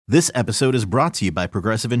This episode is brought to you by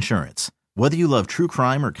Progressive Insurance. Whether you love true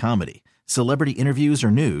crime or comedy, celebrity interviews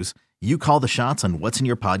or news, you call the shots on what's in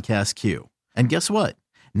your podcast queue. And guess what?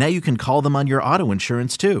 Now you can call them on your auto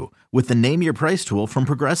insurance too with the Name Your Price tool from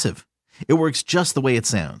Progressive. It works just the way it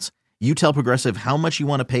sounds. You tell Progressive how much you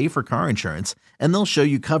want to pay for car insurance, and they'll show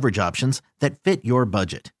you coverage options that fit your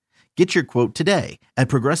budget. Get your quote today at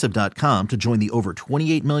Progressive.com to join the over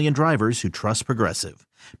 28 million drivers who trust Progressive.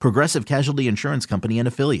 Progressive Casualty Insurance Company and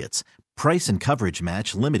Affiliates. Price and coverage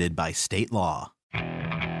match limited by state law.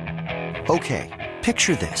 Okay,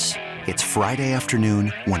 picture this. It's Friday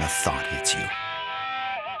afternoon when a thought hits you.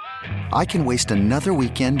 I can waste another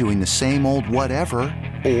weekend doing the same old whatever,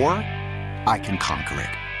 or I can conquer it.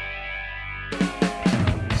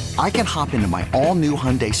 I can hop into my all-new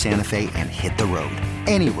Hyundai Santa Fe and hit the road.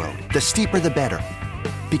 Any road. The steeper, the better.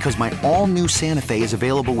 Because my all-new Santa Fe is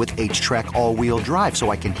available with H-Track all-wheel drive,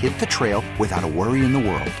 so I can hit the trail without a worry in the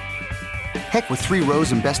world. Heck, with 3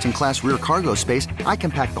 rows and best-in-class rear cargo space, I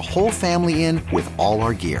can pack the whole family in with all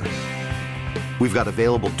our gear. We've got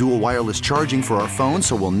available dual wireless charging for our phones,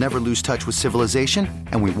 so we'll never lose touch with civilization,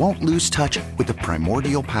 and we won't lose touch with the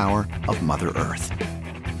primordial power of Mother Earth.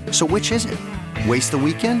 So which is it? Waste the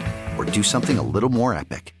weekend or do something a little more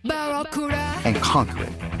epic? And conquer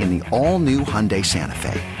it in the all-new Hyundai Santa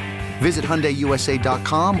Fe. Visit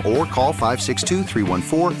HyundaiUSA.com or call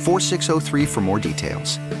 562-314-4603 for more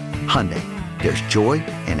details. Hyundai, there's joy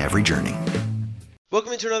in every journey.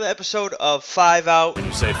 Welcome into another episode of 5 Out. When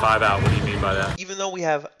you say 5 out, what do you mean by that? Even though we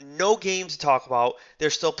have no games to talk about,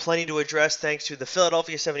 there's still plenty to address thanks to the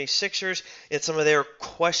Philadelphia 76ers and some of their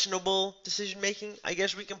questionable decision-making, I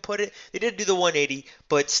guess we can put it. They did do the 180,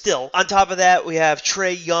 but still. On top of that, we have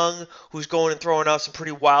Trae Young, who's going and throwing out some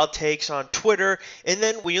pretty wild takes on Twitter. And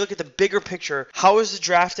then when you look at the bigger picture, how is the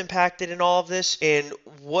draft impacted in all of this? And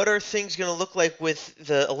what are things going to look like with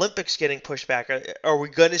the Olympics getting pushed back? Are we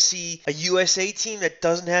going to see a USA team that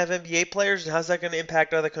doesn't have NBA players, and how's that going to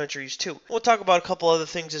impact other countries too? We'll talk about a couple other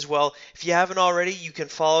things as well. If you haven't already, you can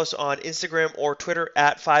follow us on Instagram or Twitter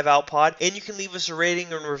at 5OutPod, and you can leave us a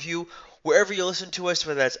rating and review wherever you listen to us,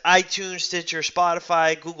 whether that's iTunes, Stitcher,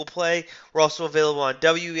 Spotify, Google Play. We're also available on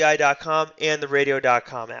WEI.com and the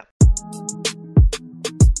radio.com app.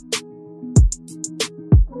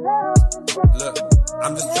 Look,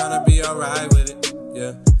 I'm just trying to be alright with it,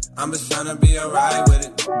 yeah. I'm just trying to be alright with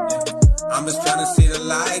it, yeah. I'm just trying to see the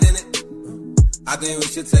light in it. I think we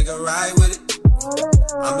should take a ride with it.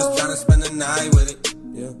 I'm just trying to spend the night with it,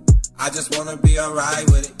 yeah. I just want to be alright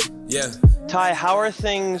with it, yeah. Ty, how are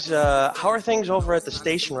things over at the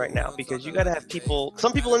station right now? Because you got to have people,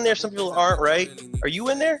 some people in there, some people aren't, right? Are you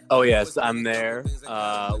in there? Oh, yes, I'm there.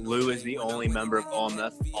 Lou is the only member of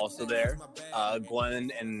OMF also there.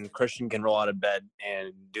 Glenn and Christian can roll out of bed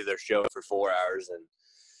and do their show for 4 hours and,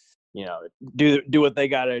 you know, do what they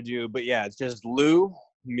got to do. But, yeah, it's just Lou,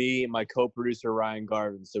 me, and my co-producer, Ryan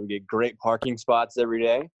Garvin. So we get great parking spots every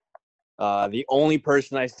day. The only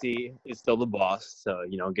person I see is still the boss, so,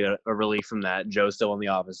 you know, get a relief from that. Joe's still in the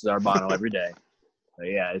office, Arbano every day. So,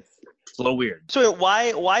 yeah, it's a little weird. So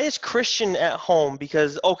why is Christian at home?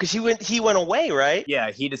 Because he went away, right?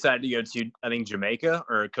 Yeah, he decided to go to, I think, Jamaica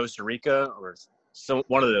or Costa Rica or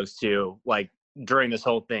one of those two, like, during this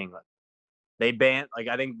whole thing. They banned, like,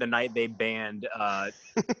 I think the night they banned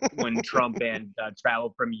when Trump banned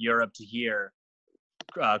travel from Europe to here,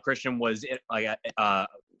 Christian was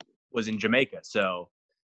in Jamaica, so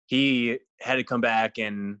he had to come back,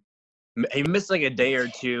 and he missed like a day or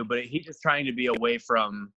two, but he's just trying to be away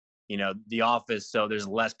from, you know, the office, so there's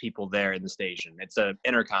less people there in the station. It's an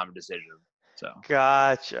intercom decision. So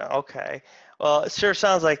Gotcha. Okay. Well, it sure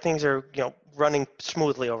sounds like things are, you know, running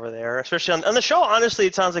smoothly over there, especially on the show. Honestly,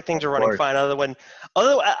 it sounds like things are running fine. Although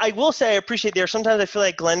I will say I appreciate there. Sometimes I feel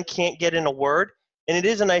like Glenn can't get in a word. And it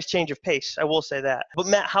is a nice change of pace, I will say that. But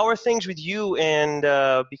Matt, how are things with you and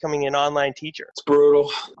becoming an online teacher? It's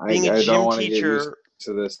brutal. Being a gym don't teacher, get used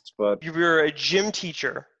to this, but you're a gym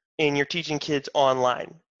teacher and you're teaching kids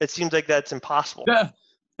online. It seems like that's impossible.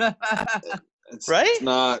 it's right? It's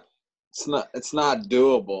not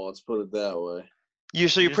doable. Let's put it that way.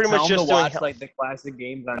 So you're pretty much just watch like the classic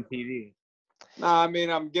games on TV. No, I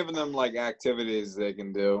mean I'm giving them like activities they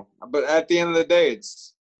can do, but at the end of the day,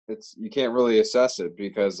 it's you can't really assess it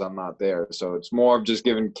because I'm not there. So it's more of just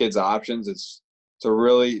giving kids options. It's a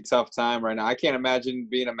really tough time right now. I can't imagine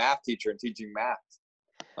being a math teacher and teaching math.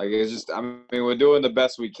 Like it's just, I mean, we're doing the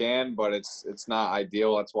best we can, but it's not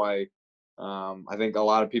ideal. That's why I think a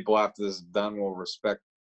lot of people after this is done will respect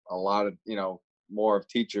a lot of, more of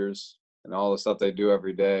teachers and all the stuff they do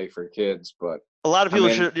every day for kids. But a lot of people I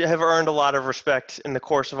mean, should have earned a lot of respect in the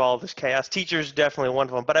course of all of this chaos. Teachers definitely one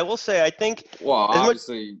of them. But I will say, I think well, as much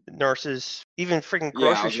obviously, nurses, even freaking yeah,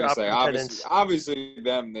 I grocery was gonna shop say, attendants. obviously,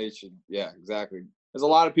 them, they should, yeah, exactly. There's a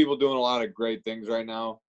lot of people doing a lot of great things right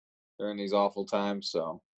now during these awful times.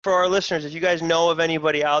 So For our listeners, if you guys know of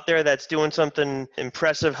anybody out there that's doing something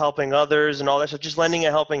impressive, helping others and all that, so just lending a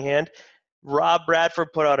helping hand. Rob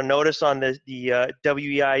Bradford put out a notice on the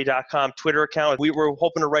WEI.com Twitter account. We were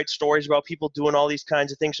hoping to write stories about people doing all these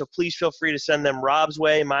kinds of things, so please feel free to send them Rob's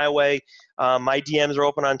way, my way. My DMs are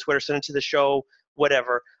open on Twitter. Send it to the show,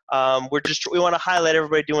 whatever. We want to highlight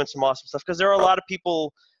everybody doing some awesome stuff because there are a lot of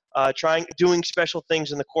people doing special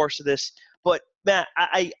things in the course of this. But Matt,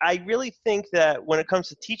 I really think that when it comes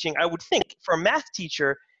to teaching, I would think for a math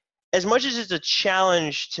teacher, as much as it's a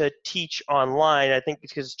challenge to teach online, I think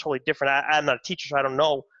because it's totally different. I'm not a teacher, so I don't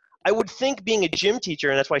know. I would think being a gym teacher,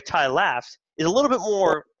 and that's why Ty laughed, is a little bit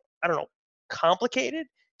more, I don't know, complicated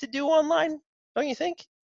to do online, don't you think?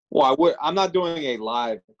 well, I'm not doing a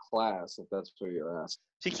live class if that's what you're asking.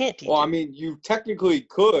 So you can't teach Well, it. I mean, you technically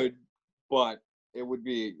could, but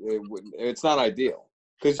it's not ideal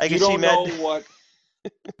because I you can see don't know Matt. what.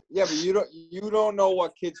 Yeah, but you don't know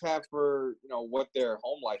what kids have for what their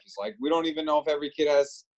home life is like. We don't even know if every kid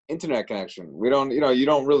has internet connection. We don't you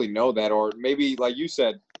don't really know that, or maybe like you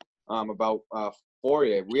said about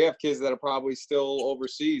Fourier. We have kids that are probably still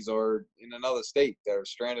overseas or in another state that are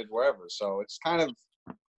stranded wherever. So it's kind of,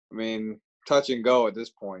 I mean, touch and go at this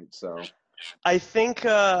point. So I think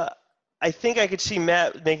I could see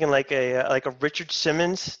Matt making like a Richard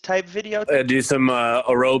Simmons type video. Do some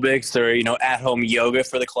aerobics or at-home yoga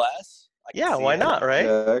for the class. I can Yeah, see why it. not, right?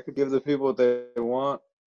 yeah, I could give the people what they want.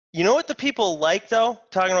 You know what the people like, though?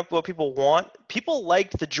 Talking about what people want. People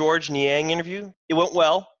liked the George Niang interview. It went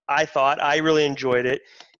well, I thought. I really enjoyed it.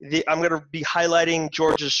 I'm going to be highlighting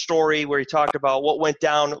George's story where he talked about what went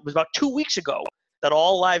down. It was about 2 weeks ago that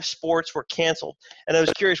all live sports were canceled. And I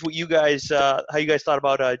was curious what you guys, how you guys thought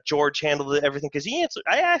about George handled everything. Because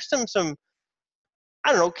I asked him some,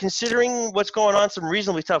 I don't know, considering what's going on, some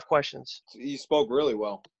reasonably tough questions. He spoke really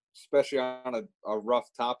well, especially on a rough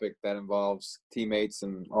topic that involves teammates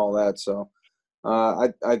and all that. So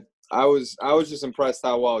I was just impressed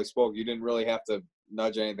how well he spoke. You didn't really have to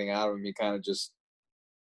nudge anything out of him. He kind of just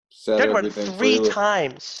said Talked about it everything three freely.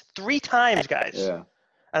 times, guys. Yeah.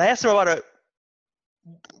 And I asked him about it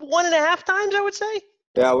 1.5 times, I would say.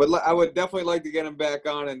 Yeah, I would definitely like to get him back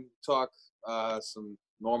on and talk some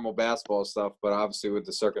normal basketball stuff, but obviously with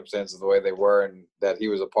the circumstances the way they were and that he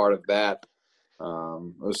was a part of that,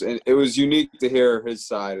 it was unique to hear his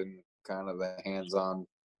side and kind of the hands-on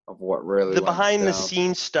of what really The went behind the down.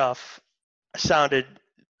 scenes stuff sounded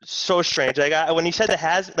so strange. Like when he said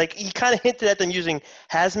he kind of hinted at them using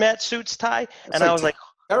hazmat suits, Ty, and I was like,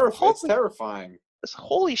 it's terrifying.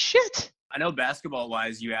 holy shit. I know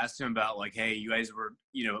basketball-wise, you asked him about hey, you guys were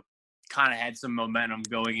kind of had some momentum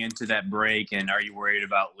going into that break, and are you worried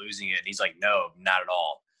about losing it? And he's like, no, not at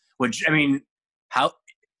all. Which, I mean, how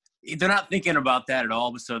they're not thinking about that at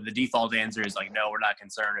all. So the default answer is no, we're not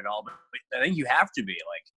concerned at all. But I think you have to be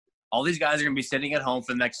all these guys are going to be sitting at home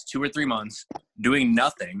for the next 2 or 3 months doing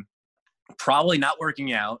nothing, probably not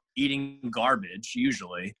working out, eating garbage,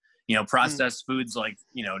 usually, processed foods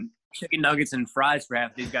chicken nuggets and fries for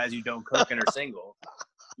half these guys who don't cook and are single.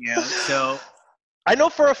 So I know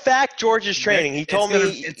for a fact George is training. He told me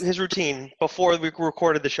it's his routine before we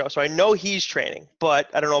recorded the show. So I know he's training, but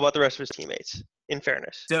I don't know about the rest of his teammates, in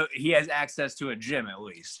fairness. So he has access to a gym at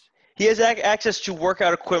least. He has access to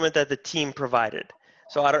workout equipment that the team provided.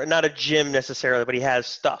 So not a gym necessarily, but he has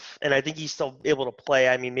stuff. And I think he's still able to play.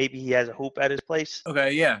 I mean, maybe he has a hoop at his place.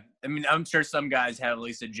 Okay, yeah. I mean, I'm sure some guys have at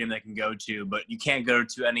least a gym they can go to, but you can't go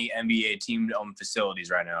to any NBA team-owned facilities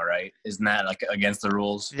right now, right? Isn't that against the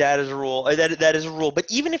rules? That is a rule. That is a rule.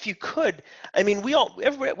 But even if you could, I mean, we all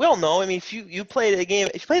know. I mean, if you play the game,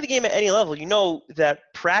 if you play the game at any level, you know that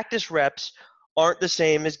practice reps aren't the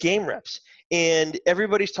same as game reps. And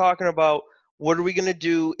everybody's talking about what are we going to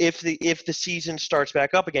do if the season starts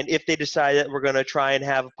back up again, if they decide that we're going to try and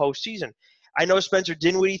have a postseason. I know Spencer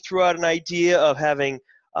Dinwiddie threw out an idea of having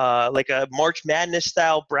like a March Madness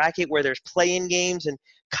style bracket where there's play-in games and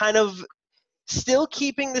kind of still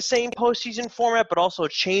keeping the same postseason format, but also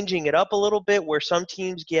changing it up a little bit where some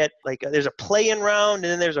teams get there's a play-in round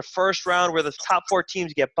and then there's a first round where the top 4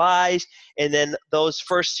 teams get byes, and then those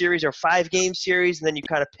first series are 5-game series, and then you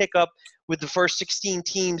kind of pick up with the first 16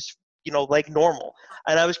 teams, like normal.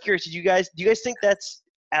 And I was curious, do you guys think that's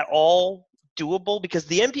at all doable? Because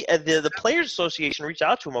the Players Association reached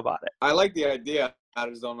out to him about it. I like the idea. I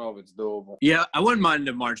just don't know if it's doable. Yeah, I wouldn't mind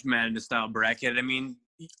a March Madness style bracket. I mean,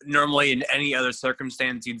 normally in any other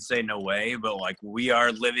circumstance, you'd say no way, but like we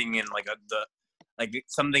are living in like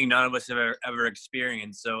something none of us have ever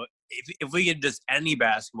experienced. So if we get just any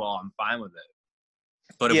basketball, I'm fine with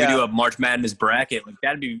it. But if we do a March Madness bracket, like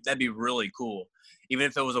that'd be really cool. Even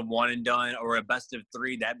if it was a one and done or a best of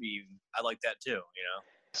three, I like that too.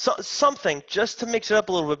 So something just to mix it up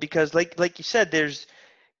a little bit, because like you said,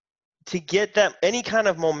 to get that any kind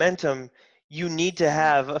of momentum, you need to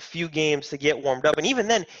have a few games to get warmed up. And even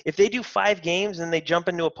then, if they do 5 games and they jump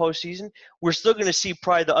into a postseason, we're still going to see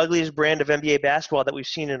probably the ugliest brand of NBA basketball that we've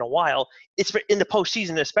seen in a while. It's in the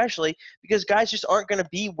postseason especially, because guys just aren't going to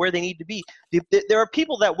be where they need to be. There are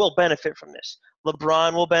people that will benefit from this.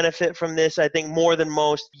 LeBron will benefit from this, I think, more than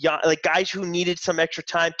most. Like guys who needed some extra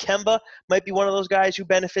time. Kemba might be one of those guys who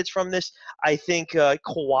benefits from this. I think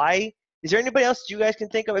Kawhi. Is there anybody else that you guys can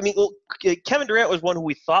think of? I mean, Kevin Durant was one who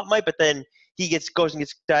we thought might, but then he goes and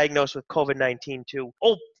gets diagnosed with COVID-19 too.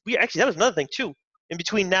 Oh, that was another thing too. In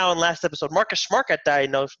between now and last episode, Marcus Smart got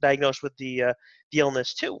diagnosed with the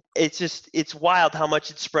illness too. It's wild how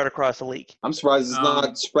much it's spread across the league. I'm surprised it's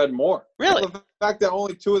not spread more. Really? The fact that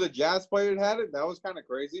only 2 of the Jazz players had it, that was kind of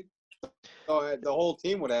crazy. So the whole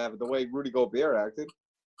team would have it the way Rudy Gobert acted.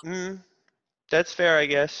 That's fair, I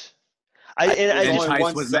guess.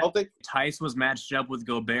 Tice was matched up with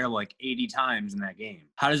Gobert like 80 times in that game.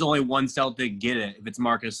 How does only one Celtic get it if it's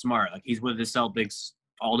Marcus Smart? Like he's with the Celtics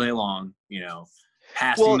all day long,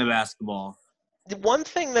 passing the basketball. The one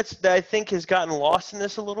thing that I think has gotten lost in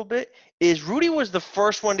this a little bit is Rudy was the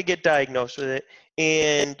first one to get diagnosed with it,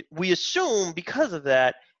 and we assume because of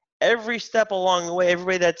that, every step along the way,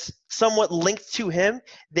 everybody that's somewhat linked to him,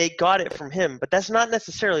 they got it from him. But that's not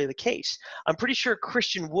necessarily the case. I'm pretty sure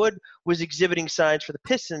Christian Wood was exhibiting signs for the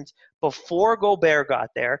Pistons before Gobert got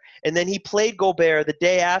there, and then he played Gobert the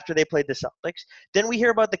day after they played the Celtics. Then we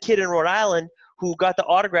hear about the kid in Rhode Island who got the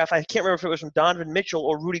autograph. I can't remember if it was from Donovan Mitchell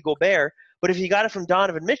or Rudy Gobert, but if he got it from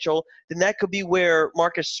Donovan Mitchell, then that could be where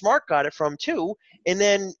Marcus Smart got it from too. And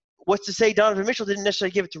then what's to say Donovan Mitchell didn't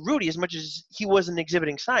necessarily give it to Rudy as much as he wasn't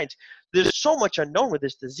exhibiting signs? There's so much unknown with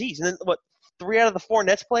this disease. And then 3 out of the 4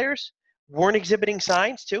 Nets players weren't exhibiting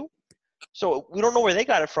signs too? So we don't know where they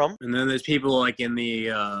got it from. And then there's people like in the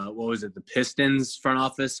the Pistons front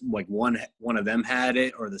office, like one of them had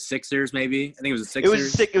it, or the Sixers maybe. I think it was the Sixers.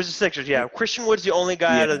 It was the Sixers, yeah. Christian Wood's the only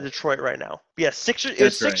guy out of Detroit right now. But yeah, Sixers. It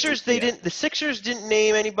was Sixers. Right. The Sixers didn't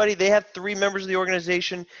name anybody. They had 3 members of the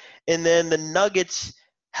organization, and then the Nuggets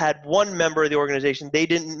had 1 member of the organization. They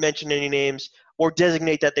didn't mention any names or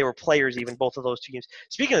designate that they were players, even both of those teams.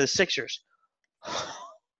 Speaking of the Sixers,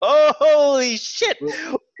 oh, holy shit.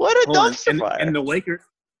 What a dumpster fire. And the Lakers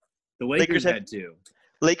had 2.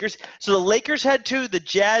 So the Lakers had 2. The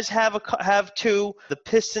Jazz have 2. The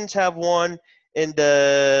Pistons have 1. And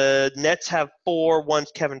the Nets have 4. One's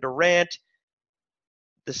Kevin Durant.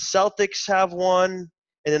 The Celtics have 1. And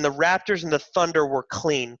then the Raptors and the Thunder were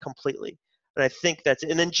clean completely. And I think that's it.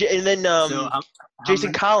 And then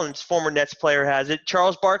Jason Collins, former Nets player, has it.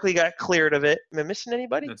 Charles Barkley got cleared of it. Am I missing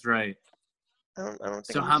anybody? That's right. I don't think.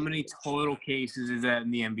 So how many total cases is that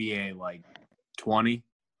in the NBA? Like 20?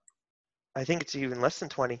 I think it's even less than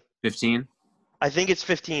 20. 15? I think it's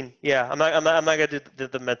 15. Yeah, I'm not gonna do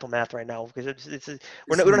the mental math right now because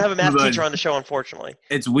we don't have a math teacher on the show, unfortunately.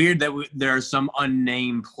 It's weird that there are some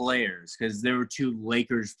unnamed players because there were 2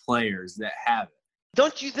 Lakers players that have it.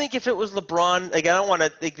 Don't you think if it was LeBron, like I don't want to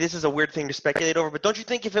think this is a weird thing to speculate over, but don't you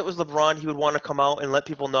think if it was LeBron, he would want to come out and let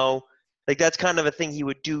people know? Like that's kind of a thing he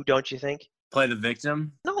would do, don't you think? Play the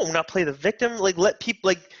victim? No, not play the victim. Like let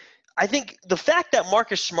people I think the fact that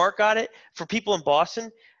Marcus Smart got it for people in Boston,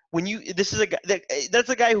 that's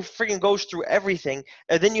a guy who freaking goes through everything,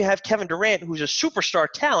 and then you have Kevin Durant, who's a superstar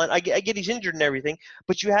talent. I get he's injured and everything,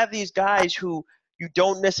 but you have these guys who you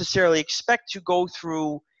don't necessarily expect to go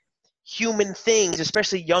through human things,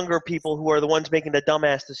 especially younger people who are the ones making the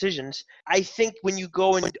dumbass decisions. I think when you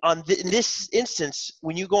go in this instance,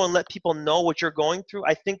 when you go and let people know what you're going through,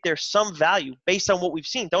 I think there's some value based on what we've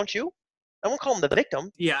seen, don't you? I won't call him the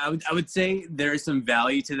victim. Yeah, I would say there is some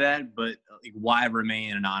value to that, but like, why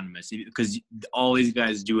remain anonymous? Because all these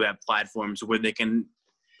guys do have platforms where they can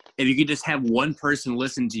 – if you could just have one person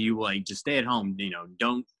listen to you, like, just stay at home,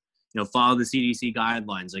 don't follow the CDC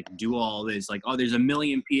guidelines, like, do all this. Like, there's a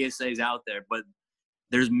million PSAs out there, but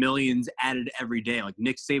there's millions added every day. Like,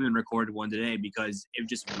 Nick Saban recorded one today because if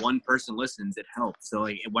just one person listens, it helps. So,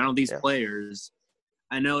 like, why don't these players –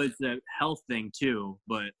 I know it's a health thing too,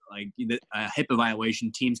 but like a HIPAA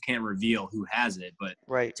violation, teams can't reveal who has it. But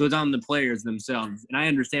right. So it's on the players themselves, and I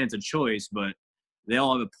understand it's a choice, but they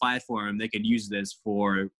all have a platform. They could use this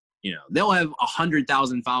for, they'll have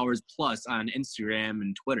 100,000 followers plus on Instagram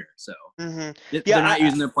and Twitter. So they're not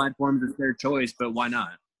using their platforms. It's their choice, but why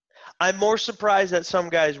not? I'm more surprised that some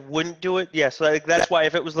guys wouldn't do it. Yes, that's why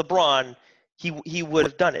if it was LeBron, he would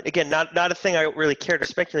have done it. Again, not a thing I really care to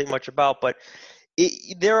speculate much about, but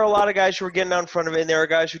there are a lot of guys who are getting out in front of it, and there are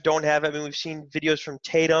guys who don't have it. I mean, we've seen videos from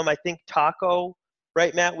Tatum. I think Taco,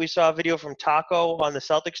 right, Matt? We saw a video from Taco on the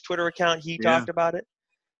Celtics Twitter account. He talked about it.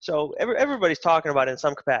 So everybody's talking about it in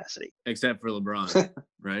some capacity. Except for LeBron,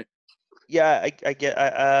 right? Yeah, I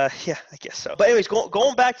guess so. But anyways,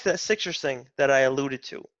 going back to that Sixers thing that I alluded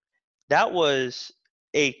to, that was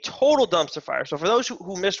a total dumpster fire. So for those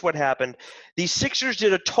who missed what happened, the Sixers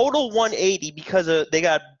did a total 180 because they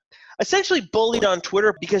got essentially bullied on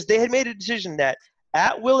Twitter because they had made a decision that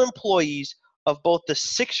at-will employees of both the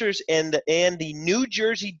Sixers and the New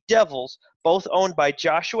Jersey Devils, both owned by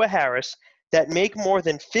Joshua Harris, that make more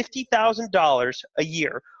than $50,000 a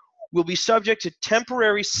year will be subject to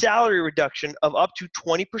temporary salary reduction of up to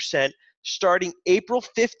 20% starting April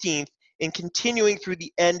 15th and continuing through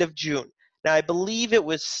the end of June. Now, I believe it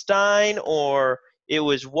was Stein or it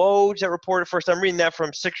was Woj that reported first. I'm reading that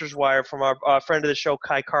from Sixers Wire from our friend of the show,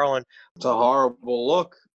 Kai Carlin. It's a horrible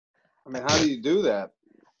look. I mean, how do you do that?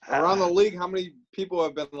 Around the league, how many people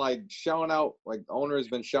have been shelling out, owners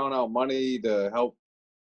been shelling out money to help,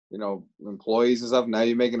 employees and stuff? Now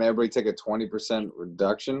you're making everybody take a 20%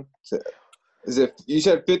 reduction. Is it, you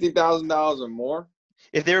said $50,000 or more?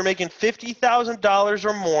 If they were making $50,000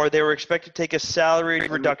 or more, they were expected to take a salary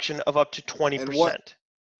reduction of up to 20%.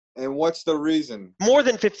 And what's the reason? More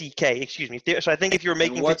than $50K, excuse me. So I think if you were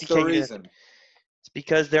making what's $50K, the reason? It's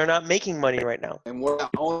because they're not making money right now. And what does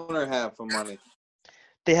the owner have for money?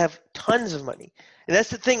 They have tons of money. And that's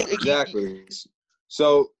the thing. Exactly.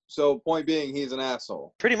 So point being, he's an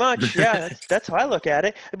asshole. Pretty much, yeah. That's how I look at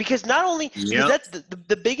it. Because not only that's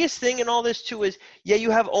the biggest thing in all this too is,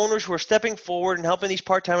 you have owners who are stepping forward and helping these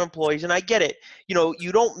part-time employees, and I get it.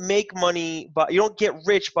 You don't make money, but you don't get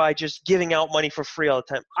rich by just giving out money for free all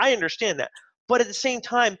the time. I understand that, but at the same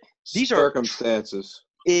time, these circumstances.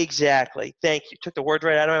 Exactly. Thank you. Took the words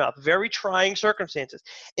right out of my mouth. Very trying circumstances,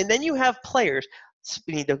 and then you have players.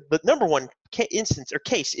 I mean, the number one instance or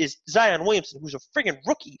case is Zion Williamson, who's a friggin'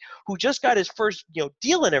 rookie who just got his first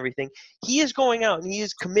deal and everything. He is going out and he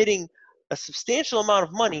is committing a substantial amount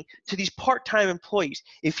of money to these part-time employees.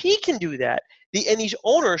 If he can do that, and these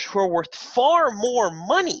owners who are worth far more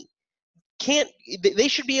money they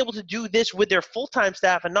should be able to do this with their full-time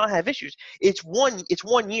staff and not have issues. It's 1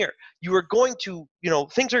 year. You are going to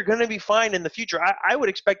things are going to be fine in the future. I would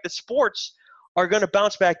expect that sports are going to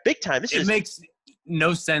bounce back big time. It makes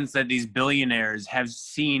no sense that these billionaires have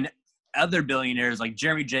seen other billionaires like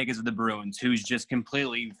Jeremy Jacobs of the Bruins, who's just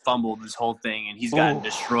completely fumbled this whole thing and he's gotten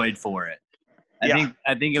destroyed for it.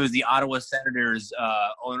 I think it was the Ottawa Senators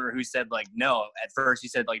owner who said no. At first he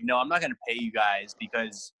said no, I'm not going to pay you guys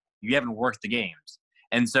because you haven't worked the games.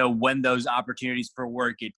 And so when those opportunities for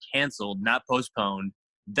work get canceled, not postponed,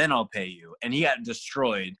 then I'll pay you. And he got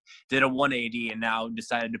destroyed, did a 180, and now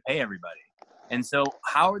decided to pay everybody. And so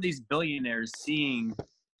how are these billionaires seeing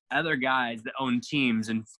other guys that own teams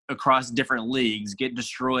and across different leagues get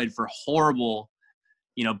destroyed for horrible,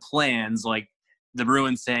 plans like the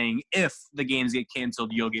Bruins saying, if the games get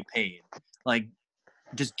canceled, you'll get paid.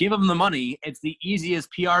 Just give them the money. It's the easiest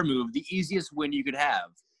PR move, the easiest win you could have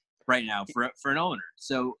right now for an owner.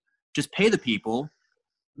 So just pay the people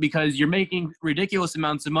because you're making ridiculous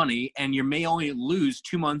amounts of money and you may only lose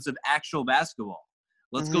 2 months of actual basketball.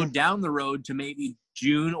 Let's go down the road to maybe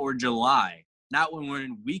June or July, not when we're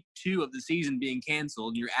in week 2 of the season being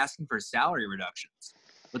canceled and you're asking for salary reductions.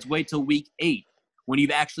 Let's wait till week 8 when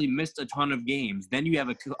you've actually missed a ton of games. Then you have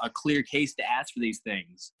a clear case to ask for these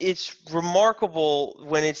things. It's remarkable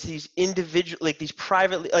when it's these individual, these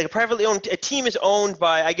privately owned. A team is owned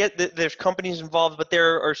by, I get that there's companies involved, but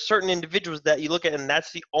there are certain individuals that you look at and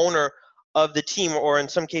that's the owner of the team, or in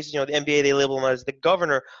some cases, the NBA, they label them as the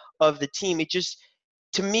governor of the team. It just,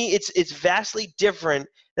 to me, it's vastly different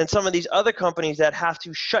than some of these other companies that have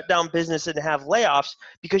to shut down business and have layoffs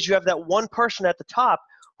because you have that one person at the top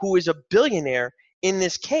who is a billionaire in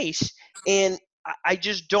this case. And I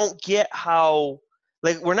just don't get how,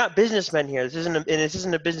 we're not businessmen here. This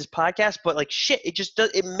isn't a business podcast, but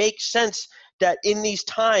it makes sense that in these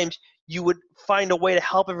times you would find a way to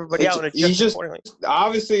help everybody out and adjust accordingly.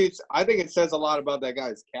 Obviously, I think it says a lot about that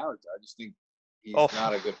guy's character. I just think he's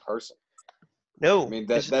not a good person. No. I mean,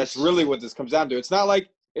 that's really what this comes down to. It's not like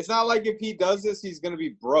it's not like if he does this, he's going to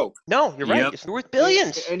be broke. No, you're right. It's worth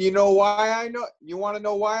billions. And you know why I know? You want to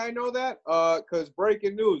know why I know that? Because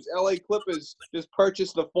breaking news: L.A. Clippers just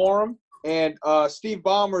purchased the Forum, and Steve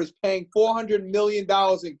Ballmer is paying $400 million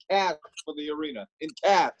in cash for the arena in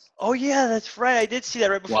cash. Oh yeah, that's right. I did see that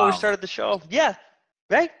right before we started the show. Yeah,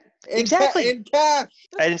 right. Exactly. In cash.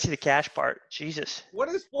 I didn't see the cash part. Jesus. What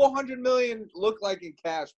does $400 million look like in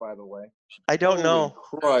cash, by the way? I don't know.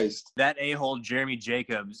 Christ. That a-hole Jeremy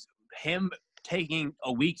Jacobs, him taking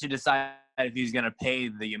a week to decide if he's going to pay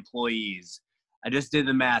the employees. I just did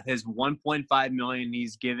the math. His $1.5 million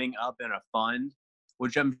he's giving up in a fund,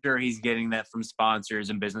 which I'm sure he's getting that from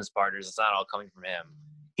sponsors and business partners. It's not all coming from him.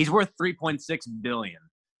 He's worth $3.6 billion.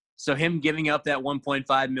 So him giving up that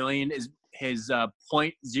 $1.5 million is his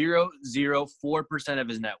 0.004% of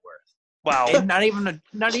his net worth. Wow. And not even a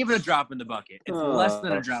drop in the bucket. It's less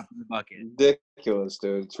than a drop in the bucket. Ridiculous,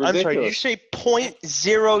 dude. It's ridiculous. I'm sorry, did you say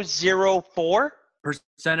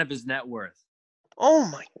 0.004% of his net worth? Oh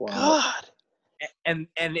my God. And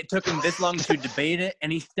it took him this long to debate it,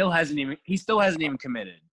 and he still hasn't even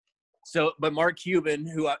committed. So, but Mark Cuban,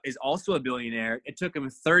 who is also a billionaire, it took him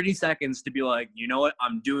 30 seconds to be like, you know what,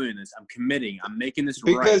 I'm doing this. I'm committing. I'm making this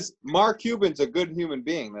right. Because Mark Cuban's a good human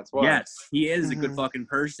being. That's why. Yes, he is a good fucking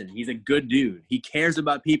person. He's a good dude. He cares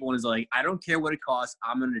about people and is like, I don't care what it costs.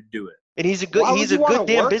 I'm going to do it. And he's a good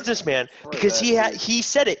damn businessman because he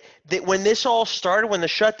said it that when this all started, when the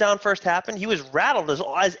shutdown first happened, he was rattled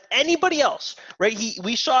as anybody else, right?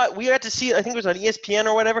 We got to see it, I think it was on ESPN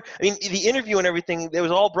or whatever. I mean, the interview and everything, it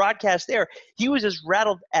was all broadcast there. He was as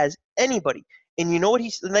rattled as anybody. And you know what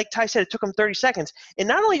like Ty said, it took him 30 seconds. And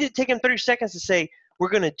not only did it take him 30 seconds to say, we're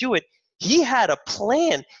going to do it, he had a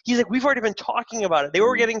plan. He's like, we've already been talking about it. They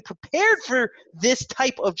were getting prepared for this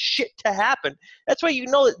type of shit to happen. That's why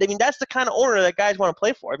that's the kind of owner that guys want to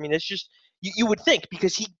play for. I mean, it's just you would think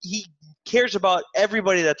because he cares about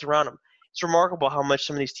everybody that's around him. It's remarkable how much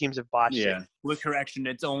some of these teams have botched it. Yeah, with correction,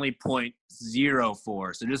 it's only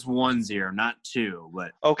 0.04, so just 1 0, not 2.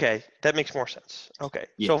 But okay, that makes more sense. Okay,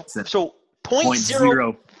 yeah, so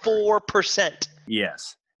 0.04%.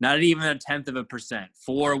 Yes. Not even 0.1%.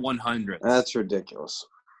 4/100. That's ridiculous.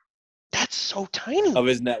 That's so tiny. Of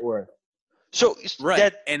his net worth. So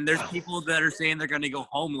right, and there's people that are saying they're going to go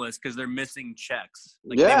homeless because they're missing checks.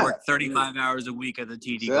 Like they work 35 hours a week at the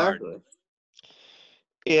TD Garden.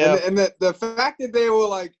 Yeah. And the fact that they were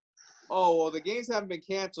like, oh, well, the games haven't been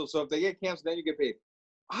canceled, so if they get canceled, then you get paid.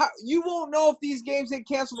 You won't know if these games get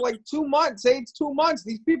canceled for like 2 months. Say it's 2 months.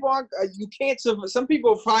 These people aren't. You can't. Some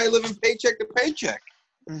people are probably living paycheck to paycheck.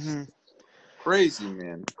 Mm-hmm. Crazy,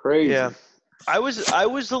 man. Crazy. Yeah. I was a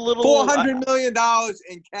little $400 million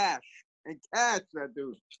in cash. That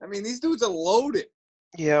dude. I mean, these dudes are loaded.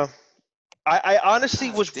 Yeah. I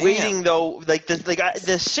honestly was waiting though. Like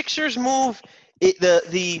the Sixers move,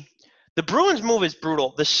 the Bruins move is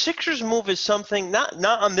brutal. The Sixers move is something not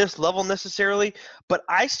on this level necessarily, but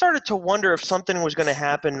I started to wonder if something was going to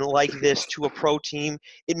happen like this to a pro team.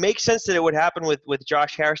 It makes sense that it would happen with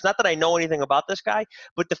Josh Harris. Not that I know anything about this guy,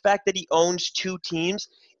 but the fact that he owns 2 teams,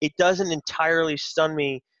 it doesn't entirely stun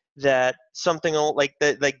me that something like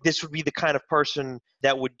that, like this would be the kind of person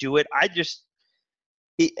that would do it.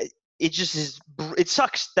 It just is. It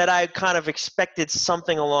sucks that I kind of expected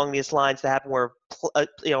something along these lines to happen, where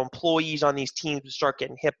employees on these teams would start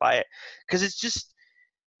getting hit by it, because this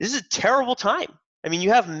is a terrible time. I mean,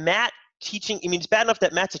 you have Matt teaching. I mean, it's bad enough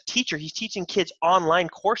that Matt's a teacher. He's teaching kids online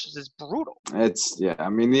courses. It's brutal. I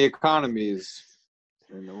mean, the economy is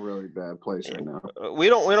in a really bad place right now. We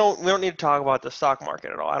don't need to talk about the stock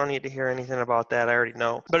market at all. I don't need to hear anything about that. I already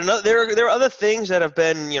know. But there are other things that have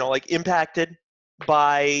been impacted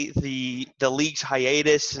by the league's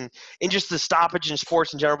hiatus and just the stoppage in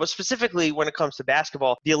sports in general, but specifically when it comes to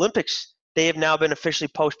basketball, the Olympics, they have now been officially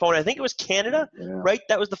postponed. I think it was Canada, right?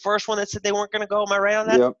 That was the first one that said they weren't going to go. Am I right on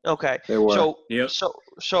that? Yep. Okay. They were.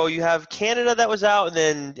 So you have Canada that was out, and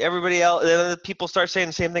then everybody else, and then other people start saying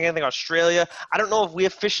the same thing. I think Australia. I don't know if we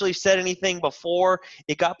officially said anything before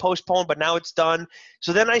it got postponed, but now it's done.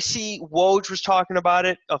 So then I see Woj was talking about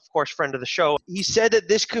it, of course, friend of the show. He said that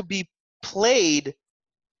this could be played,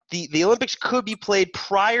 the Olympics could be played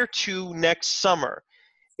prior to next summer,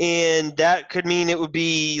 and that could mean it would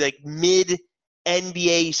be like mid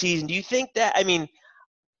NBA season. Do you think that? I mean,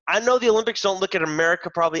 I know the Olympics don't look at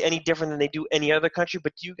America probably any different than they do any other country,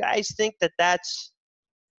 but do you guys think that that's?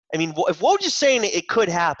 I mean, if Woj is saying it could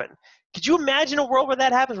happen, could you imagine a world where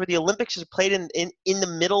that happens, where the Olympics is played in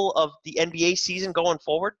the middle of the NBA season going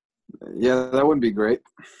forward? Yeah, that wouldn't be great.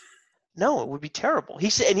 No, it would be terrible. He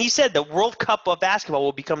said the World Cup of basketball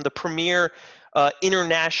will become the premier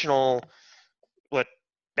international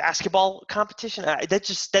basketball competition.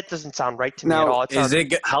 That doesn't sound right to me at Now,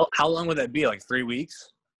 all. How long would that be? Like 3 weeks?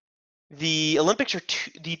 The Olympics are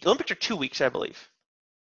 2 weeks, I believe.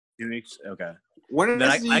 2 weeks? Okay. when Then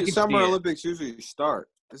does I the could Summer see it. Olympics usually start?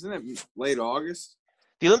 Isn't it late August?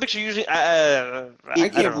 The Olympics are usually. I I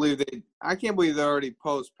can't don't know. believe they already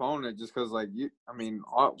postponed it just because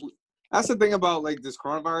that's the thing about like this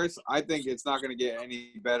coronavirus. I think it's not going to get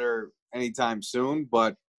any better anytime soon.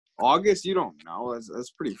 But August, you don't know.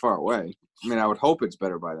 That's pretty far away. I mean, I would hope it's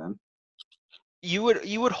better by then. You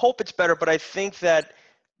would hope it's better, but I think that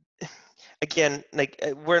again, like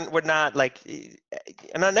we're not like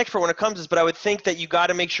I'm not an expert when it comes to this, but I would think that you got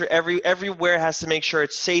to make sure everywhere has to make sure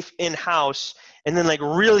it's safe in house, and then like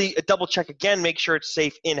really double check again, make sure it's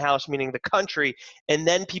safe in house, meaning the country, and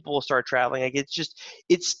then people will start traveling. Like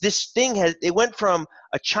it's this thing it went from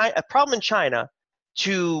a problem in China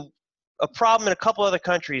to a problem in a couple other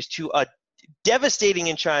countries to a devastating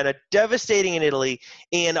in China, devastating in Italy,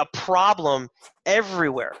 and a problem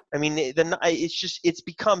everywhere. I mean, it's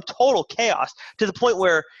become total chaos to the point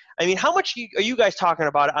where, I mean, how much are you guys talking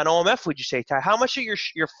about it on OMF, would you say, Ty? How much of your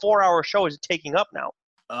 4-hour show is it taking up now?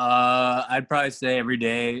 I'd probably say every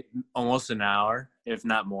day, almost an hour, if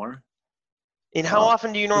not more. And how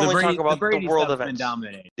often do you normally talk about the Brady world stuff's events? been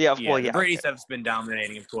dominating. Yeah, The Brady okay. stuff's been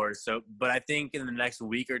dominating, of course. So, but I think in the next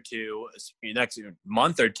week or two, next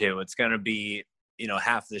month or two, it's going to be,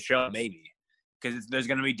 half the show maybe, because there's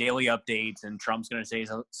going to be daily updates, and Trump's going to say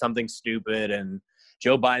something stupid, and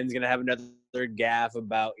Joe Biden's going to have another gaffe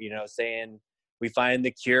about, saying we find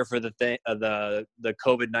the cure for the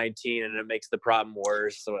COVID-19 and it makes the problem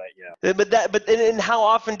worse. So, But how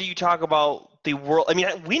often do you talk about the world? I mean,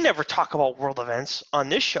 we never talk about world events on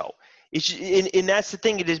this show. And that's the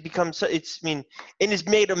thing. It has become so. It has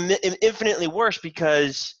made them infinitely worse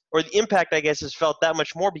or the impact, I guess, is felt that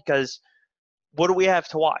much more because what do we have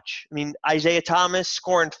to watch? I mean, Isaiah Thomas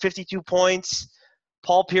scoring 52 points,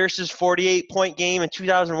 Paul Pierce's 48-point game in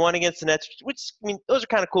 2001 against the Nets, which, I mean, those are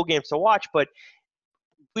kind of cool games to watch, but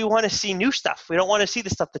we want to see new stuff. We don't want to see the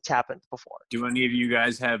stuff that's happened before. Do any of you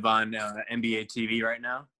guys have on NBA TV right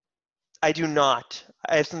now? I do not.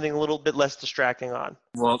 I have something a little bit less distracting on.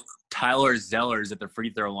 Well, Tyler Zeller's at the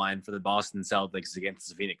free throw line for the Boston Celtics against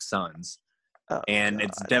the Phoenix Suns.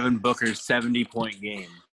 It's Devin Booker's 70-point game.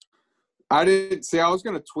 I didn't see. I was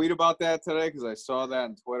going to tweet about that today because I saw that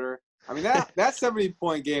on Twitter. I mean, that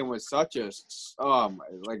 70-point game was such a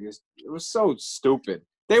it was so stupid.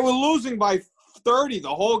 They were losing by 30 the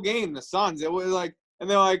whole game. The Suns. It was like, and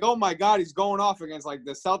they're like, oh my God, he's going off against like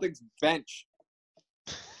the Celtics bench.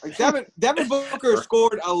 Like Devin Booker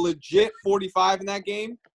scored a legit 45 in that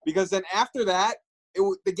game because then after that,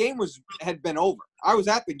 the game had been over. I was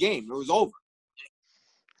at the game. It was over.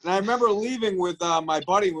 And I remember leaving with my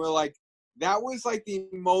buddy. And we were like, that was like the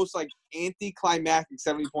most like anticlimactic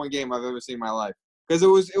 70-point game I've ever seen in my life because it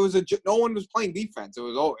was no one was playing defense. It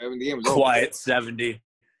was over. I mean, the game was quiet over. 70.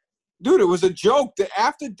 Dude, it was a joke.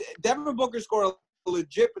 After Devin Booker scored a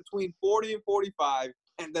legit between 40 and 45,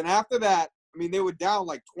 and then after that, I mean, they were down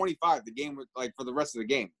like 25. The game was like for the rest of the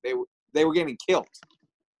game. They were getting killed,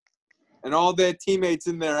 and all their teammates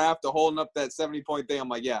in there after holding up that 70-point thing. I'm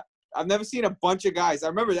like, yeah. I've never seen a bunch of guys. I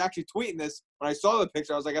remember actually tweeting this when I saw the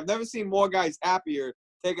picture. I was like, I've never seen more guys happier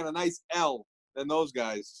taking a nice L than those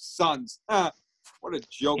guys. Suns. What a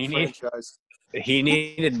joke franchise. He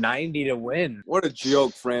needed 90 to win. What a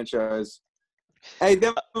joke franchise. Hey,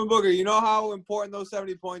 Devin Booker, you know how important those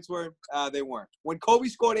 70 points were? They weren't. When Kobe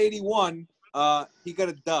scored 81, he got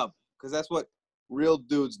a dub because that's what real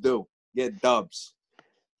dudes do, get dubs.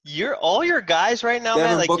 All your guys right now,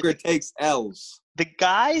 Devin man. Booker takes L's. The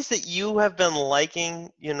guys that you have been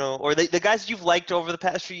liking, or the guys that you've liked over the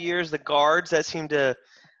past few years, the guards that seem to,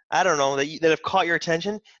 I don't know, that have caught your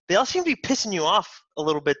attention, they all seem to be pissing you off a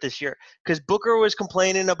little bit this year. Because Booker was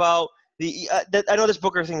complaining about I know this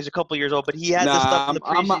Booker thing is a couple years old, but he had this stuff in the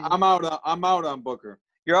preseason. I'm out on Booker.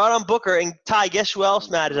 You're out on Booker, and Ty, guess who else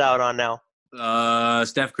Matt is out on now?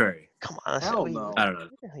 Steph Curry. Come on, hell no. I don't know.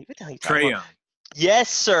 What the hell Trae Young. Yes,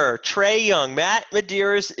 sir. Trae Young. Matt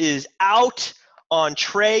Medeiros is out on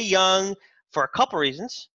Trae Young for a couple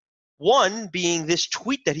reasons. One being this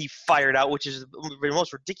tweet that he fired out, which is the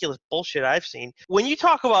most ridiculous bullshit I've seen. When you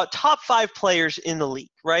talk about top 5 players in the league,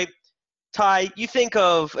 right? Ty, you think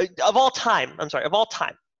of all time,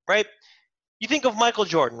 right? You think of Michael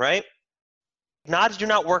Jordan, right? Nods do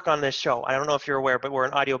not work on this show. I don't know if you're aware, but we're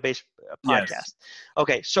an audio-based podcast. Yes.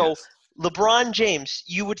 Okay, so yes. LeBron James,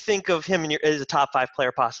 you would think of him as a top 5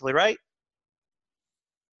 player possibly, right?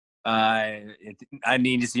 I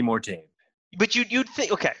need to see more tape. But you'd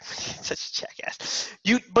think, okay, such a jackass.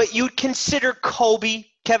 But you'd consider Kobe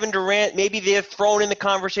Kevin Durant, maybe they're thrown in the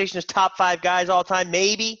conversation as top 5 guys all time.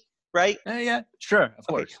 Maybe, right? Yeah, sure, of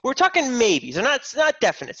course. Okay. We're talking maybes. They're not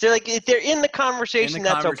definites. They're like, if they're in the conversation,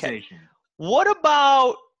 that's okay. What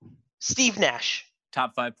about Steve Nash?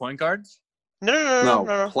 Top 5 point guards?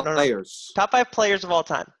 No. Players. Top 5 players of all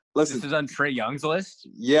time. Listen, this is on Trae Young's list?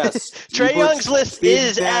 Yes. Trae Young's list Steve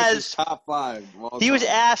is Nash as top 5. He was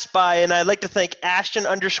asked by, and I'd like to thank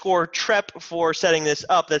Ashton_Trep for setting this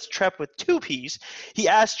up. That's Trep with 2 P's. He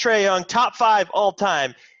asked Trae Young, top 5 all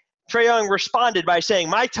time. Trae Young responded by saying,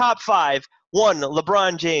 my top 5, 1,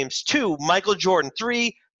 LeBron James, 2, Michael Jordan,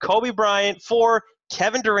 3, Kobe Bryant, 4,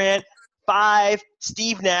 Kevin Durant, 5,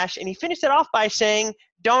 Steve Nash. And he finished it off by saying,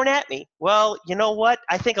 don't at me. Well, you know what?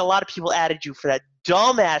 I think a lot of people added you for that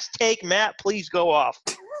dumbass take. Matt, please go off.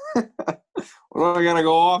 What am I gonna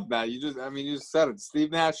go off, Matt? You just said it.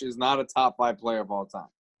 Steve Nash is not a top 5 player of all time.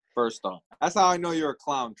 First off, that's how I know you're a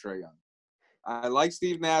clown, Trae Young. I like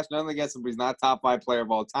Steve Nash, nothing against him, but he's not a top 5 player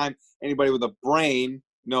of all time. Anybody with a brain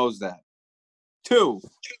knows that. 2,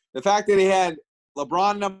 the fact that he had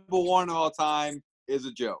LeBron number 1 of all time is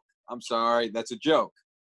a joke. I'm sorry, that's a joke.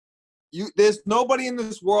 There's nobody in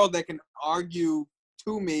this world that can argue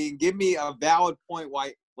to me and give me a valid point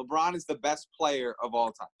why LeBron is the best player of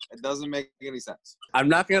all time. It doesn't make any sense. I'm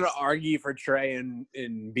not going to argue for Trae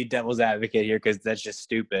and be devil's advocate here because that's just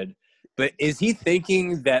stupid. But is he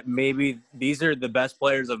thinking that maybe these are the best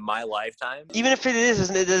players of my lifetime? Even if it is,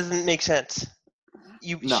 it doesn't make sense.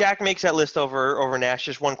 No. Shaq makes that list over Nash,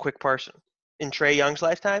 just one quick person. In Trae Young's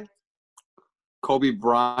lifetime? Kobe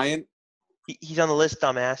Bryant. He's on the list,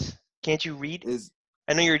 dumbass. Can't you read?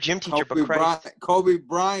 I know you're a gym teacher, but Christ. Kobe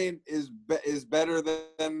Bryant is better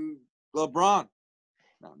than LeBron.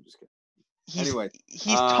 No, I'm just kidding. Anyway.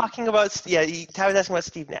 He's talking about – Ty was asking about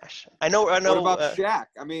Steve Nash. I know. What about Shaq?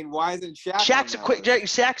 I mean, why isn't Shaq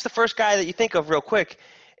Shaq's the first guy that you think of real quick.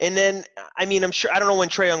 And then, I mean, I'm sure – I don't know when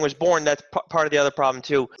Trae Young was born. That's part of the other problem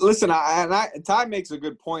too. Listen, Ty makes a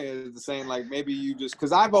good point is saying, like, maybe you just –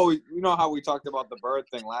 because I've always – you know how we talked about the Bird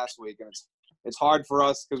thing last week, and it's hard for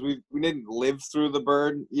us because we didn't live through the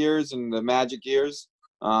Bird years and the Magic years.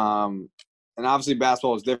 And obviously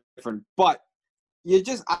basketball is different. But you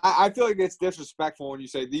just – I feel like it's disrespectful when you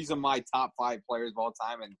say these are my top 5 players of all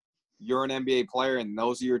time and you're an NBA player and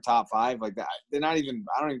those are your top 5. Like that, they're not even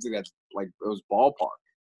 – I don't even think that's like it was ballpark.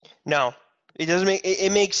 No. It doesn't make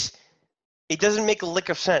 – it doesn't make a lick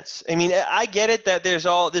of sense. I mean, I get it that there's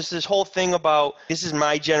this whole thing about this is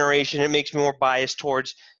my generation. It makes me more biased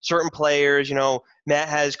towards certain players. You know, Matt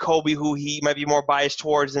has Kobe, who he might be more biased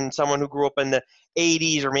towards than someone who grew up in the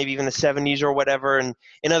 80s or maybe even the 70s or whatever, and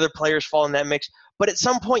other players fall in that mix. But at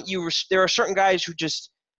some point, there are certain guys who just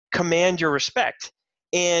command your respect.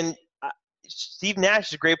 And Steve Nash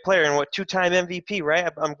is a great player and 2-time MVP, right?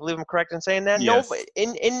 I believe I'm correct in saying that. Yes. No,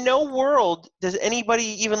 in no world does anybody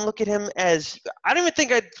even look at him as. I don't even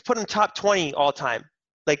think I'd put him top 20 all time.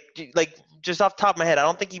 Like just off the top of my head, I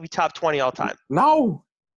don't think he'd be top 20 all time. No.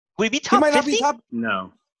 Would he be top 50? He might not be top.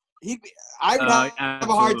 No. I would have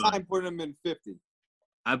a hard time putting him in 50.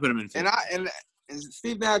 I put him in 50. And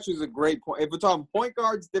Steve Nash is a great point. If we're talking point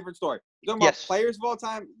guards, different story. If we're talking about players of all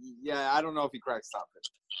time, yeah, I don't know if he cracks top 50.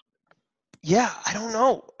 Yeah, I don't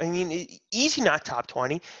know. I mean, easy not top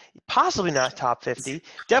 20, possibly not top 50,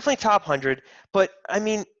 definitely top 100. But, I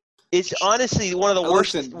mean, it's honestly one of the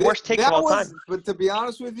worst takes of all time. But to be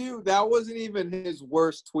honest with you, that wasn't even his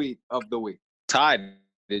worst tweet of the week. Ty,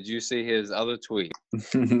 did you see his other tweet?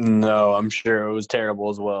 No, I'm sure it was terrible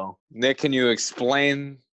as well. Nick, can you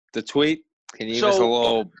explain the tweet? Can you give us a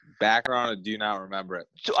little background, or do you not remember it?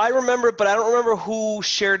 So I remember it, but I don't remember who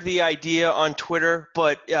shared the idea on Twitter.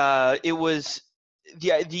 But it was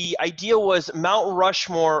the idea was Mount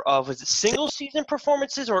Rushmore of was it single season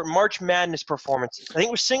performances or March Madness performances? I think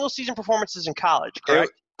it was single season performances in college.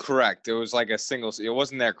 Correct. Correct. It was like a single. It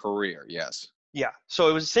wasn't their career. Yes. Yeah. So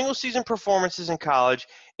it was single season performances in college,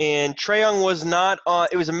 and Trae Young was not on.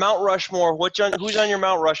 It was a Mount Rushmore. Who's on your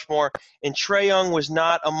Mount Rushmore? And Trae Young was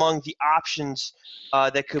not among the options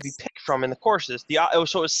that could be picked from in the courses. So it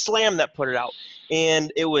was Slam that put it out, and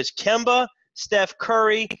it was Kemba, Steph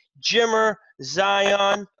Curry, Jimmer,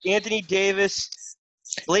 Zion, Anthony Davis,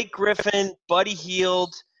 Blake Griffin, Buddy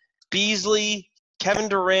Hield, Beasley, Kevin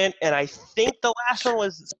Durant, and I think the last one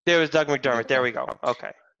was Doug McDermott. There we go.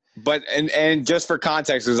 Okay. But and just for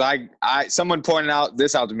context, because someone pointed out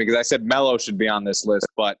to me because I said Melo should be on this list,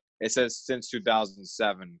 but it says since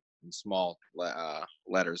 2007 in small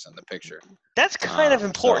letters in the picture. That's kind of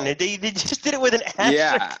important. So, they just did it with an asterisk.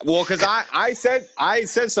 Yeah, well, because I said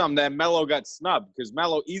something that Melo got snubbed because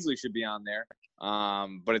Melo easily should be on there,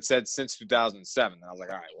 but it said since 2007. And I was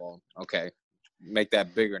like, all right, well, okay. make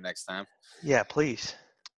that bigger next time. Yeah, please.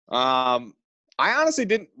 I honestly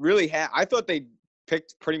didn't really have. I thought they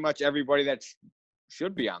picked pretty much everybody that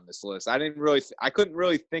should be on this list. I couldn't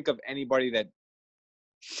really think of anybody that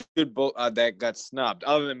that got snubbed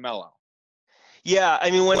other than Melo. Yeah, I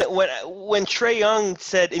mean, when Trae Young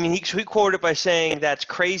said, I mean, he quoted by saying that's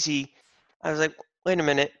crazy. I was like, wait a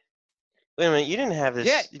minute, you didn't have this.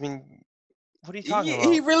 Yeah. I mean, what are you talking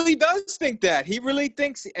about? He really does think that. He really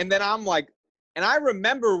thinks, and then I'm like, and I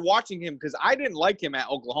remember watching him because I didn't like him at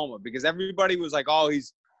Oklahoma because everybody was like, oh,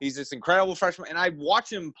 he's this incredible freshman, and I'd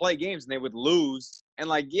watch him play games and they would lose, and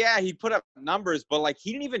like, yeah, he put up numbers, but like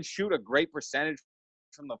he didn't even shoot a great percentage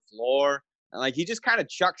from the floor. And like he just kind of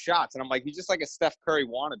chucked shots, and I'm like, he's just like a Steph Curry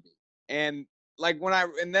wannabe. And like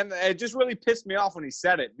and then it just really pissed me off when he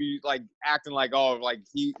said it, like acting like, oh, like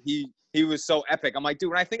he was so epic. I'm like, dude,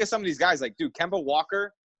 when I think of some of these guys, like, dude, Kemba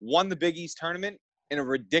Walker won the Big East tournament in a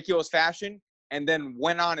ridiculous fashion, and then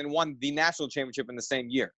went on and won the national championship in the same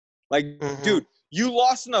year. Like, dude, you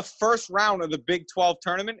lost in the first round of the Big 12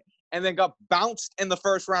 tournament, and then got bounced in the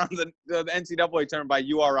first round of the NCAA tournament by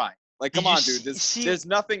URI. Like, come on, dude. There's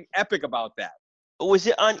nothing epic about that. Was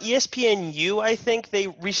it on ESPNU? I think they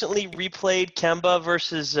recently replayed Kemba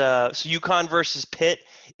versus UConn versus Pitt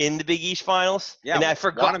in the Big East Finals. Yeah, and I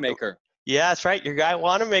forgot. Wanamaker. Yeah, that's right. Your guy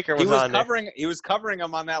Wanamaker was on there. He was covering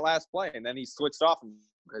him on that last play, and then he switched off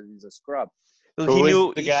because he's a scrub.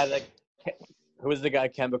 Who was the guy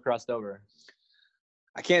Kemba crossed over?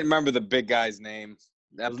 I can't remember the big guy's name.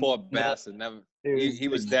 That poor bastard never. He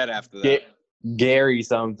was dead after that. Gary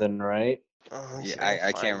something, right? Yeah,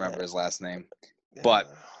 I can't remember his last name.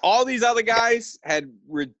 But all these other guys had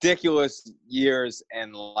ridiculous years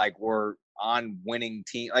and like were on winning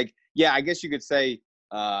team. Like, yeah, I guess you could say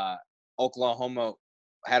Oklahoma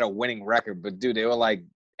had a winning record, but dude, they were like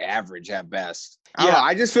average at best.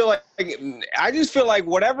 I just feel like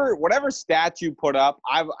whatever stats you put up,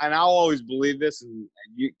 I'll always believe this, and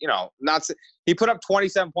he put up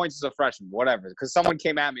 27 points as a freshman, whatever, because someone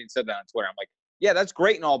came at me and said that on Twitter. I'm like, yeah, that's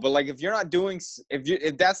great and all, but like if you're not doing,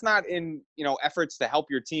 if that's not in efforts to help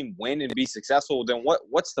your team win and be successful, then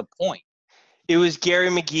what's the point? It was Gary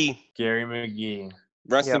McGee. Gary McGee.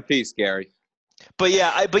 Rest in peace, Gary. But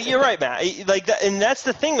yeah, but you're right, Matt. Like that, and that's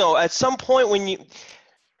the thing though. At some point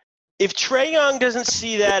if Trae Young doesn't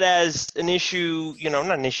see that as an issue,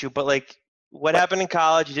 not an issue, but like what happened in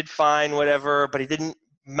college, he did fine, whatever, but he didn't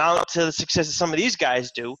mount to the success that some of these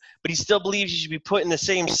guys do, but he still believes he should be put in the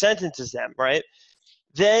same sentence as them, right?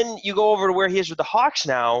 Then you go over to where he is with the Hawks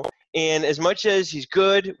now, and as much as he's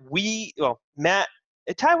good, Matt,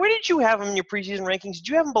 Ty, where did you have him in your preseason rankings? Did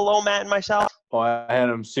you have him below Matt and myself? Oh, I had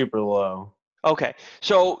him super low. Okay,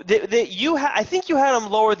 so I think you had him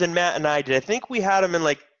lower than Matt and I did. I think we had him in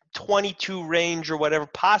like 22 range or whatever,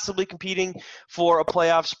 possibly competing for a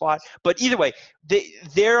playoff spot. But either way,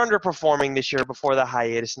 they're underperforming this year before the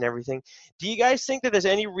hiatus and everything. Do you guys think that there's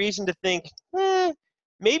any reason to think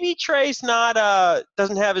maybe Trae's not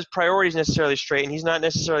doesn't have his priorities necessarily straight, and he's not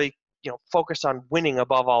necessarily focused on winning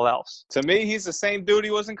above all else? To me, he's the same dude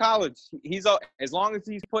he was in college. He's as long as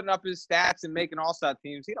he's putting up his stats and making all-star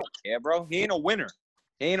teams, he don't care, bro. He ain't a winner.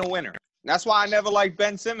 That's why I never liked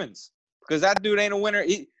Ben Simmons, because that dude ain't a winner.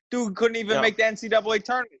 Dude couldn't even make the NCAA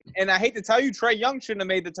tournament. And I hate to tell you, Trae Young shouldn't have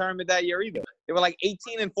made the tournament that year either. They were like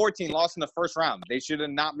 18-14, lost in the first round. They should have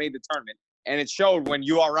not made the tournament. And it showed when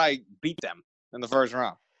URI beat them in the first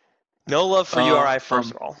round. No love for URI,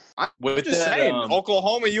 first of all. I'm just saying,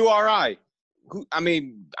 Oklahoma URI.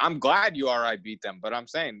 I'm glad URI beat them, but I'm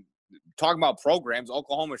saying, talking about programs,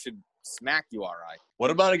 Oklahoma should smack URI.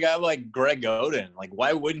 What about a guy like Greg Oden? Like,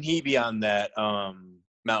 why wouldn't he be on that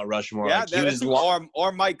Mount Rushmore? Yeah,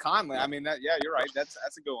 or Mike Conley. I mean, you're right. That's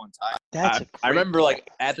a good one, Ty. I remember, like,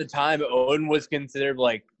 at the time, Oden was considered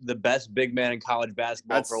like the best big man in college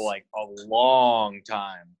basketball for like a long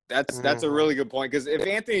time. That's a really good point, because if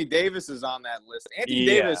Anthony Davis is on that list, Anthony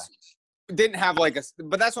Davis didn't have but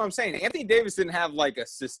that's what I'm saying. Anthony Davis didn't have like a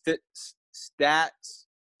stats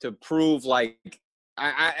to prove like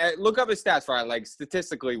I look up his stats for like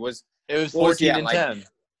statistically it was 14 and 10.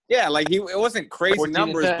 Yeah, like it wasn't crazy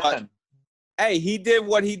numbers, but hey, he did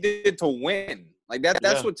what he did to win. Like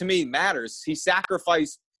that's what to me matters. He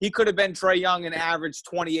sacrificed. He could have been Trae Young and averaged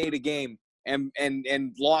 28 a game and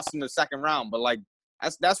lost in the second round, but like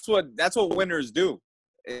that's what winners do.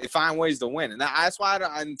 They find ways to win, and that's why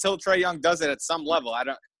until Trae Young does it at some level,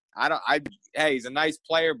 hey, he's a nice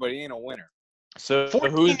player, but he ain't a winner. So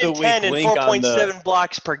who's the weak and link 4.7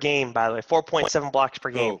 blocks per game, by the way. 4.7 blocks per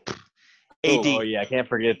game. AD. Oh yeah, I can't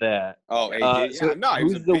forget that. Oh, AD.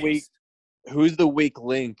 Who's the weak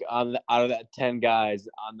link out of that 10 guys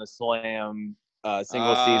on the Slam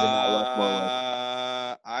single season Mount Rushmore list?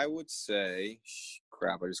 I would say,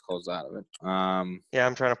 crap, I just closed out of it. Yeah,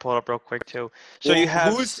 I'm trying to pull it up real quick too. So you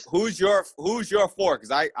have who's your 4?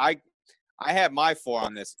 Because I have my 4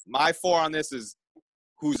 on this. My 4 on this is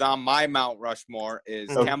who's on my Mount Rushmore is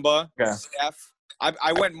Kemba, Steph.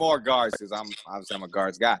 I went more guards because I'm a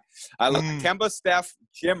guards guy. Kemba, Steph,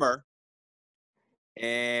 Jimmer,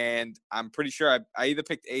 and I'm pretty sure I either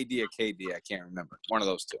picked AD or KD. I can't remember. One of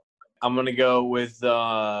those 2. I'm gonna go with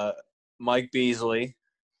Mike Beasley.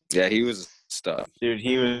 Yeah, he was a stud. Dude,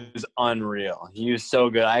 he was unreal. He was so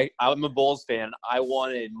good. I'm a Bulls fan. I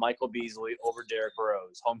wanted Michael Beasley over Derrick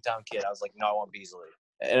Rose, hometown kid. I was like, no, I want Beasley.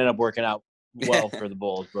 It ended up working out well for the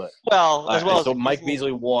Bulls, but so Mike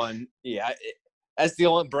Beasley won. Yeah, that's the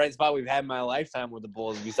only bright spot we've had in my lifetime with the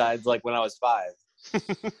Bulls, besides like when I was 5.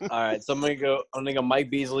 All right, so I'm gonna go Mike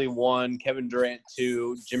Beasley 1, Kevin Durant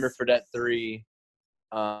 2, Jimmer Fredette 3,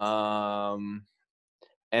 and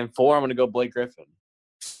 4. I'm gonna go Blake Griffin.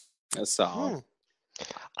 That's solid.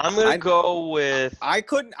 I'm gonna go with. I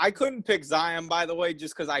couldn't pick Zion, by the way,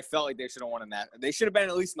 just because I felt like they should have won in that. They should have been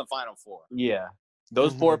at least in the Final 4. Yeah,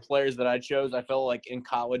 those 4 players that I chose, I felt like in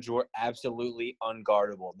college were absolutely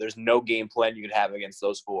unguardable. There's no game plan you could have against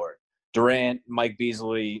those 4. Durant, Mike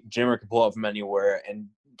Beasley, Jimmer can pull up from anywhere, and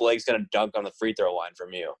Blake's gonna dunk on the free throw line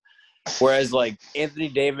from you. Whereas, like, Anthony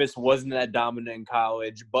Davis wasn't that dominant in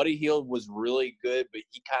college. Buddy Hield was really good, but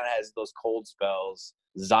he kind of has those cold spells.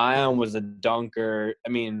 Zion was a dunker. I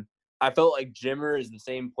mean, I felt like Jimmer is the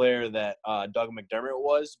same player that Doug McDermott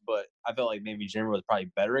was, but I felt like maybe Jimmer was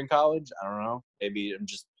probably better in college. I don't know. Maybe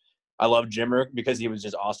I love Jimmer because he was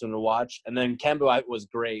just awesome to watch. And then Kemba was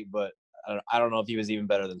great, but I don't know if he was even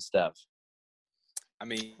better than Steph. I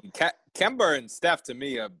mean, Kemba and Steph to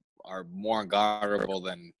me are more unguardable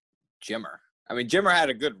than Jimmer. I mean, Jimmer had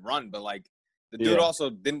a good run, but like the dude also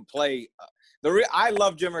didn't play. I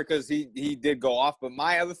love Jimmer because he did go off, but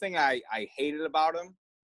my other thing I hated about him,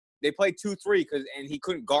 they played 2-3 and he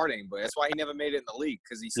couldn't guard anybody. That's why he never made it in the league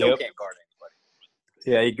because he still can't guard anybody.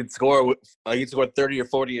 Yeah, he could score. He could score 30 or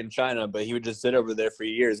 40 in China, but he would just sit over there for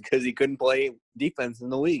years because he couldn't play defense in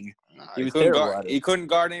the league. He was terrible at it. He couldn't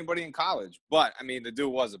guard anybody in college, but I mean, the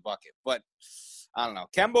dude was a bucket. But I don't know.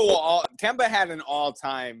 Kemba had an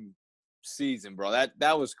all-time season, bro.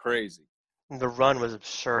 That was crazy. The run was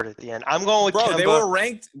absurd at the end. I'm going with Kemba.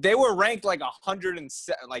 They were ranked like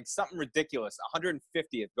 107, like something ridiculous,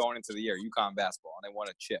 150th going into the year, UConn basketball, and they won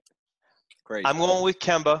a chip. Crazy. I'm going with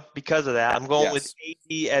Kemba because of that. I'm going with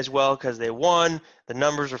AD as well because they won. The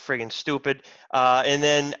numbers are friggin' stupid. And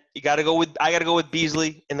then I got to go with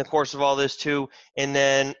Beasley in the course of all this too. And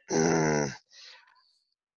then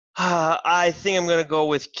I think I'm going to go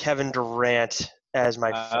with Kevin Durant as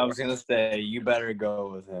my. I was going to say you better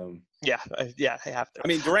go with him. Yeah, I have to. I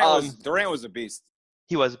mean, Durant was a beast.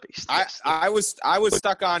 He was a beast. I was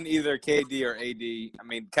stuck on either KD or AD. I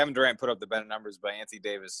mean, Kevin Durant put up the better numbers, but Anthony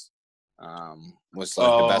Davis was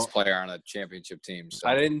like the best player on a championship team. So.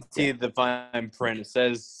 I didn't see the fine print. It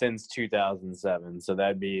says since 2007, so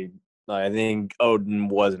that'd be. I think Odin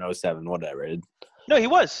was in 07, whatever. No, he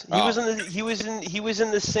was. He was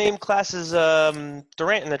in the same class as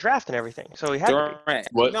Durant in the draft and everything. So he had Durant.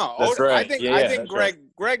 To be. No, that's Odin, right. I think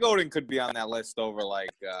Greg Oden could be on that list over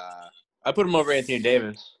like. I put him over Anthony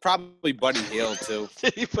Davis. Probably Buddy Hield too.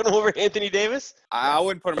 Did you put him over Anthony Davis? I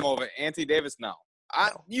wouldn't put him over Anthony Davis. No.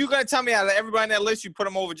 You gonna tell me out of everybody on that list you put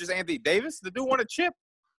him over just Anthony Davis? The dude won a chip.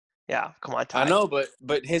 Yeah, come on, Ty. I know, but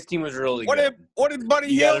his team was really good. What did Buddy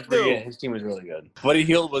Hield do? His team was really good. Buddy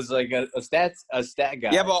Hield was like a stat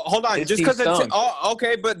guy. Yeah, but hold on, just because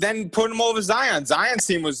okay, but then put him over Zion. Zion's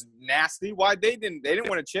team was nasty. Why they didn't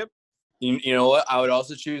win a chip? You know what? I would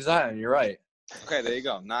also choose Zion. You're right. Okay, there you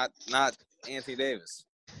go. Not Anthony Davis.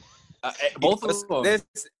 Both of them.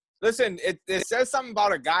 Listen, it says something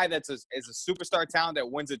about a guy is a superstar talent that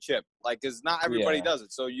wins a chip. Like, because not everybody does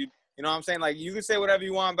it. So you know what I'm saying? Like, you can say whatever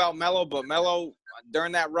you want about Melo, but Melo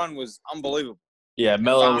during that run was unbelievable. Yeah,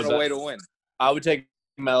 Melo was a way to win. I would take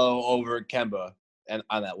Melo over Kemba and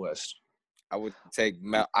on that list. I would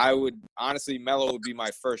honestly, Melo would be my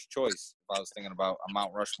first choice if I was thinking about a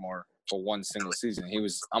Mount Rushmore for one single season. He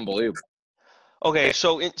was unbelievable. Okay,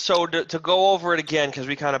 so to go over it again, because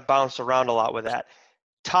we kind of bounced around a lot with that.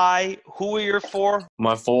 Ty, who were your 4?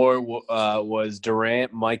 My 4 was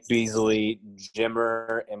Durant, Mike Beasley,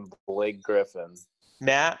 Jimmer, and Blake Griffin.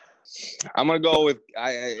 Matt? I'm going to go with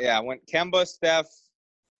I went Kemba, Steph,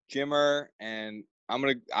 Jimmer, and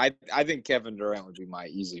I think Kevin Durant would be my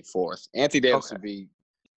easy 4th. Anthony Davis would be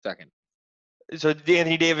second. So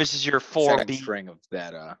Anthony Davis is your 4B. Second string of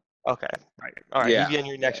that Okay. All right. Yeah. He'd be on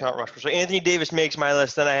your next Mount Rushmore. So Anthony Davis makes my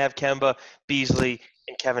list. Then I have Kemba, Beasley,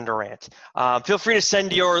 and Kevin Durant. Feel free to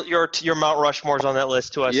send your Mount Rushmores on that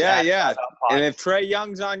list to us. Yeah. And if Trae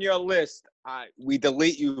Young's on your list, we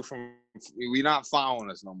delete you from. We're not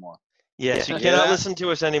following us no more. Yes, you cannot listen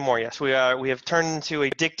to us anymore. Yes, we are. We have turned into a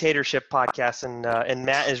dictatorship podcast, and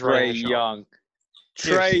Matt is running the show.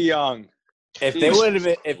 Trae Young. If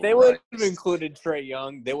they would have included Trae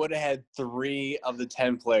Young, they would have had 3 of the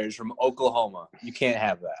 10 players from Oklahoma. You can't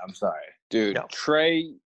have that. I'm sorry, dude. No.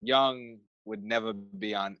 Trae Young would never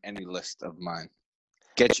be on any list of mine.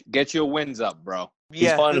 Get your wins up, bro.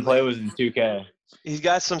 He's fun to play with in 2K. He's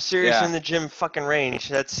got some serious in the gym fucking range.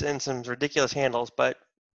 That's in some ridiculous handles, but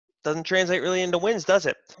doesn't translate really into wins, does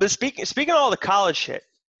it? But speaking of all the college shit,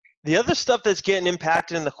 the other stuff that's getting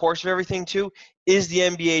impacted in the course of everything too is the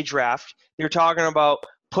NBA draft. They're talking about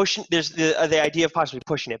pushing. There's the idea of possibly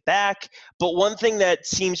pushing it back. But one thing that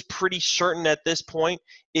seems pretty certain at this point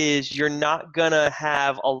is you're not gonna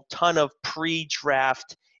have a ton of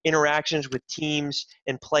pre-draft interactions with teams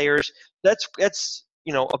and players. That's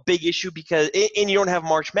a big issue because and you don't have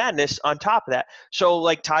March Madness on top of that. So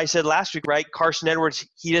like Ty said last week, right? Carson Edwards,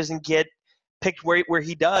 he doesn't get picked where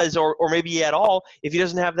he does, or maybe at all, if he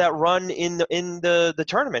doesn't have that run in the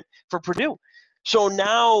tournament for Purdue. So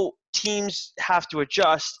now teams have to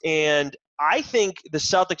adjust, and I think the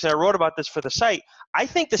Celtics, and I wrote about this for the site, I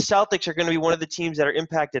think the Celtics are going to be one of the teams that are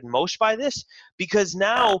impacted most by this because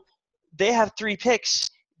now they have 3 picks.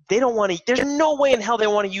 They don't want to – there's no way in hell they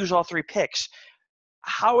want to use all 3 picks.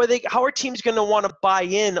 How are teams going to want to buy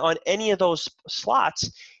in on any of those slots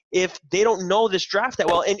if they don't know this draft that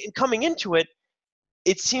well? And coming into it,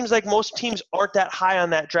 it seems like most teams aren't that high on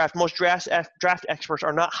that draft. Most draft experts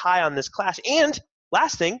are not high on this class. And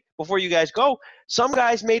last thing, before you guys go, some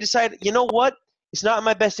guys may decide, you know what, it's not in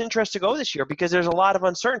my best interest to go this year because there's a lot of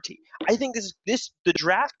uncertainty. I think the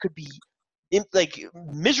draft could be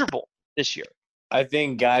miserable this year. I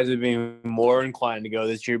think guys would be more inclined to go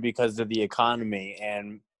this year because of the economy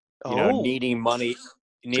and needing money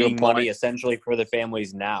essentially for the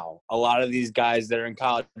families now. A lot of these guys that are in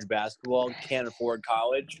college basketball can't afford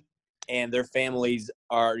college, and their families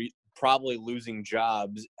are probably losing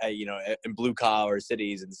jobs in blue collar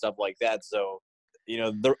cities and stuff like that. So,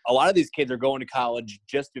 a lot of these kids are going to college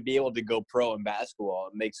just to be able to go pro in basketball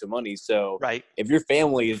and make some money. So right. If your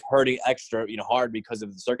family is hurting extra, hard because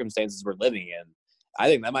of the circumstances we're living in, I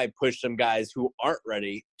think that might push some guys who aren't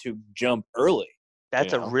ready to jump early.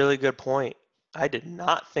 That's a really good point. I did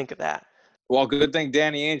not think of that. Well, good thing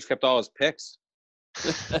Danny Ainge kept all his picks.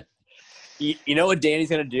 You know what Danny's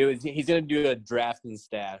going to do is he's going to do a draft and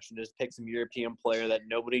stash and just pick some European player that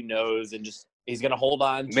nobody knows and just he's going to hold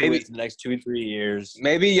on to it for the next 2 or 3 years.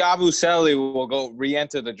 Maybe Yabusele will go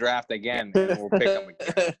re-enter the draft again and we'll pick him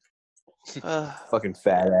again. Fucking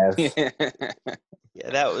fat ass. Yeah,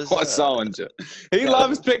 that was what Sullinger. He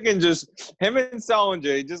loves picking him and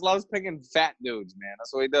Sullinger. He just loves picking fat dudes, man.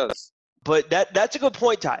 That's what he does. But that's a good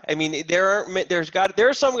point, Ty. I mean, there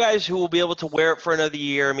are some guys who will be able to wear it for another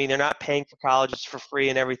year. I mean, they're not paying for college; it's for free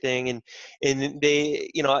and everything. And they,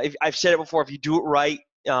 I've said it before. If you do it right,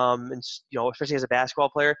 and especially as a basketball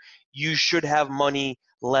player, you should have money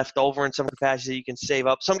left over in some capacity that you can save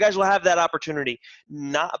up. Some guys will have that opportunity.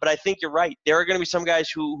 But I think you're right. There are going to be some guys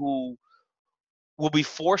who will be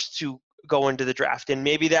forced to go into the draft, and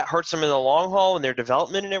maybe that hurts them in the long haul and their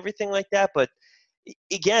development and everything like that. But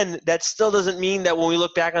again, that still doesn't mean that when we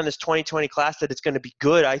look back on this 2020 class that it's going to be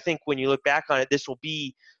good. I think when you look back on it, this will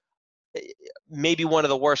be maybe one of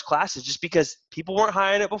the worst classes just because people weren't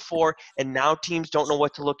high on it before, and now teams don't know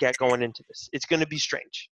what to look at going into this. It's going to be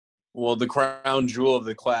strange. Well, the crown jewel of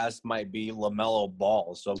the class might be LaMelo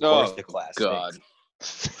Ball, so of course the class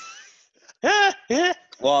stinks.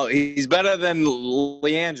 Well, he's better than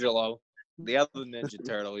Leangelo, the other Ninja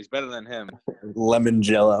Turtle. He's better than him. Lemon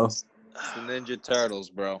Jello. It's the Ninja Turtles,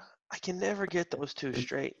 bro. I can never get those two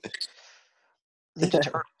straight. Ninja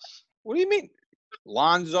Turtles. What do you mean?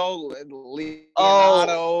 Lonzo,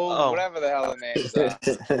 Leonardo, whatever the hell the names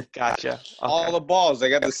are. Gotcha. Okay. All the balls, they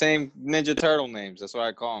got the same Ninja Turtle names. That's what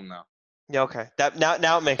I call them now. Yeah, okay. That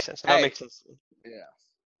now it makes sense. That makes sense. Yeah.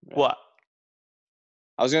 What?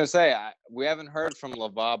 I was gonna say we haven't heard from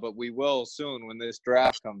LeVar, but we will soon when this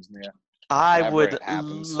draft comes near. I would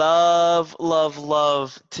love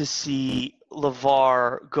to see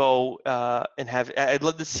LeVar go and have. I'd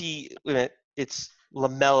love to see. It's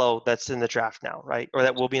LaMelo that's in the draft now, right? Or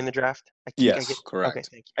that will be in the draft? Yes, correct. Okay,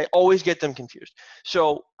 thank you. I always get them confused.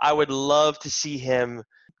 So I would love to see him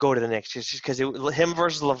go to the Knicks just because him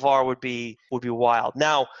versus LeVar would be wild.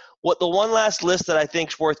 Now, the one last list that I think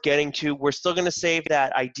is worth getting to, we're still going to save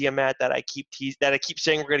that idea, Matt, that I keep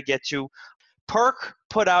saying we're going to get to. Perk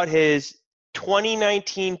put out his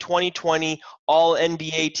 2019-2020 All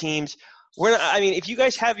NBA teams. If you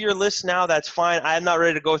guys have your list now, that's fine. I'm not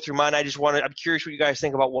ready to go through mine. I'm curious what you guys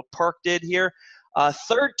think about what Perk did here.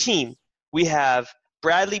 Third team, we have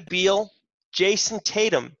Bradley Beal, Jason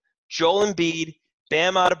Tatum, Joel Embiid,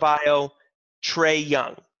 Bam Adebayo, Trae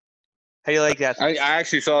Young. How do you like that? I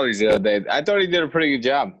actually saw these the other day. I thought he did a pretty good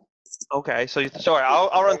job. Okay, so sorry,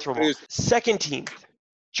 I'll run through them all. Second team,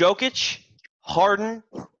 Jokic, Harden,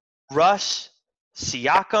 Russ,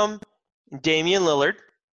 Siakam, and Damian Lillard.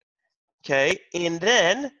 Okay, and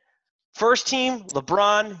then first team,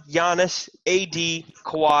 LeBron, Giannis, AD,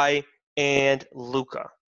 Kawhi, and Luka.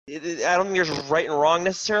 I don't think there's right and wrong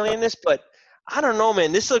necessarily in this, but I don't know,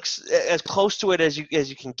 man. This looks as close to it as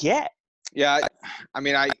you can get. Yeah,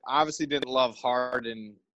 I obviously didn't love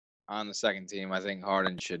Harden on the second team. I think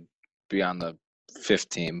Harden should be on the fifth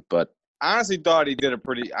team, but I honestly thought he did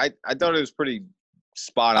I thought it was pretty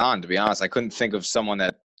spot on, to be honest. I couldn't think of someone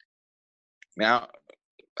that – now,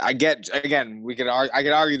 I get – again, I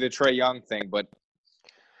could argue the Trae Young thing, but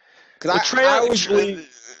 – because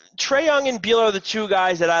Trae Young and Beal are the two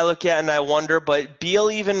guys that I look at and I wonder, but Beal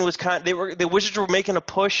even was the Wizards were making a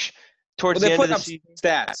push towards the end of the season.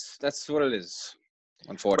 Stats. That's what it is,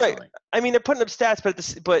 unfortunately. Right. They're putting up stats, and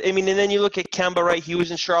then you look at Kemba, right? He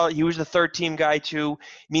was in Charlotte. He was the third team guy too.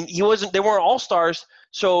 He wasn't. They weren't all stars,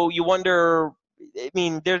 so you wonder.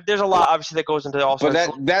 There's a lot obviously that goes into all stars.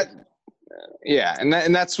 But yeah,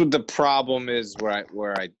 and that's what the problem is.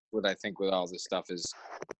 What I think with all this stuff is,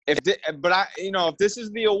 if this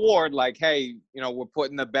is the award, like, hey, we're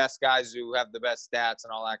putting the best guys who have the best stats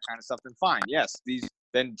and all that kind of stuff, then fine. Yes,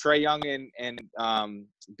 then Trae Young and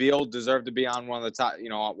Beal deserve to be on one of the top,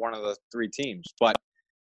 one of the three teams. But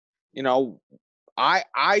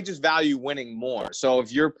I just value winning more. So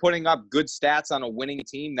if you're putting up good stats on a winning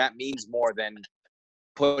team, that means more than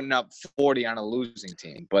putting up 40 on a losing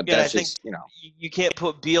team. But that's just, you can't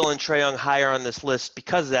put Beal and Trae Young higher on this list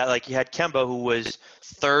because of that. Like, you had Kemba, who was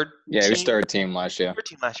third. Yeah, he was third team last year.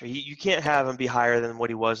 You can't have him be higher than what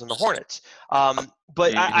he was in the Hornets.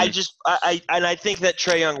 But I think that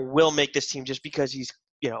Trae Young will make this team just because he's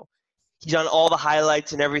on all the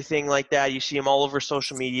highlights and everything like that. You see him all over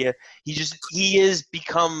social media. He is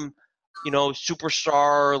become,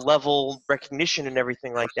 superstar level recognition and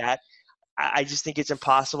everything like that. I just think it's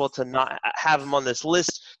impossible to not have him on this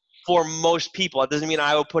list for most people. It doesn't mean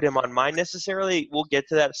I will put him on mine necessarily. We'll get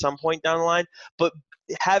to that at some point down the line. But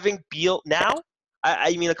having Beal now,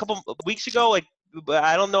 a couple weeks ago, I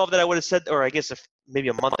don't know that I would have said, or I guess maybe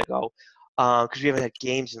a month ago, because we haven't had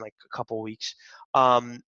games in a couple weeks.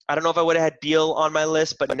 I don't know if I would have had Beal on my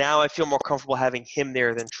list, but now I feel more comfortable having him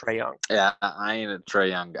there than Trae Young. Yeah, I ain't a Trae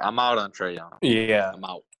Young. I'm out on Trae Young. Yeah.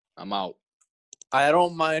 I'm out. I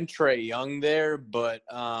don't mind Trae Young there, but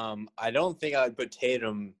I don't think I would put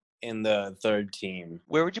Tatum in the third team.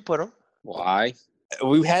 Where would you put him? Why?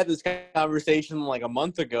 We had this conversation a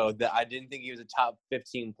month ago that I didn't think he was a top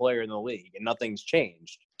 15 player in the league, and nothing's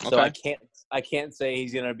changed. So Okay. I can't say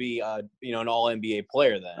he's going to be an All NBA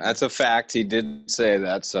player then. That's a fact. He did say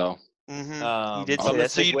that. So he did say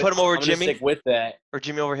that. So you'd put him over Jimmy? Stick with that, or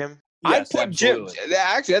Jimmy over him? Yes, I put Jimmy.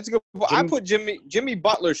 Actually, that's a good point. I put Jimmy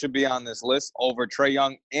Butler should be on this list over Trae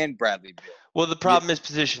Young and Bradley Beal. Well, the problem is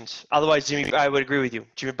positions. Otherwise, I would agree with you.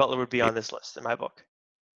 Jimmy Butler would be on this list in my book.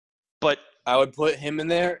 But I would put him in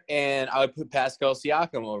there, and I would put Pascal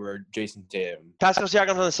Siakam over Jason Tatum. Pascal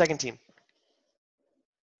Siakam's on the second team.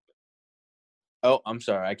 Oh, I'm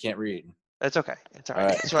sorry, I can't read. That's okay. It's all right.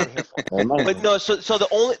 That's what I'm here for. But no, so the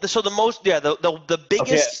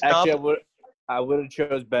biggest snub. Actually, I would have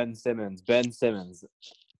chose Ben Simmons.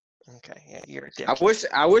 Okay, yeah, you're a dick.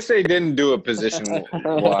 I wish they didn't do it position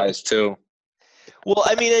wise too. Well,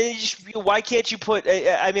 why can't you put?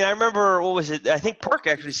 I remember, what was it? I think Perk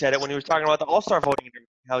actually said it when he was talking about the All-Star voting.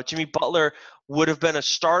 How Jimmy Butler would have been a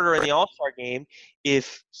starter in the All-Star game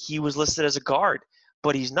if he was listed as a guard,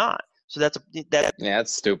 but he's not. So that's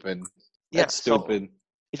stupid. That's stupid. So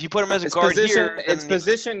if you put him as a guard here,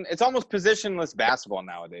 it's almost positionless basketball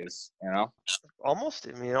nowadays. Almost.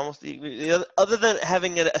 Other than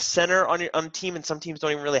having a center on your team, and some teams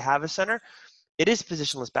don't even really have a center, it is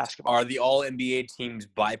positionless basketball. Are the All NBA teams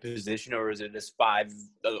by position, or is it just five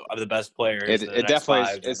of the best players?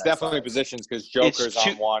 It's definitely positions because Joker's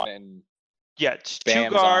on one and it's Bam's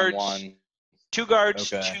two guards, on one. Two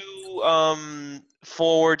guards, Okay. Two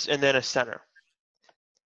forwards, and then a center.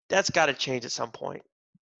 That's got to change at some point,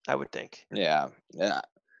 I would think. Yeah.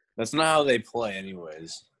 That's not how they play,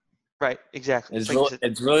 anyways. Right, exactly.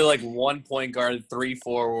 It's really like one point guard, 3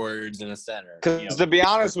 forwards, and a center. Because to be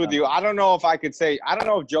honest with you, I don't know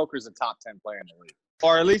if Joker's a top 10 player in the league,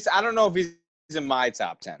 or at least I don't know if he's in my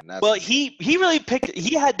top 10. He really picked.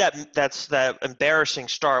 He had that embarrassing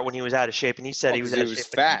start when he was out of shape, and he said he was out of shape.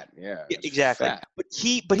 Fat. Yeah, exactly. Fat. But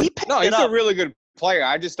he picked No, he's it up. a really good player.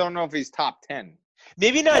 I just don't know if he's top 10.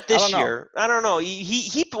 Maybe not this year. I don't know.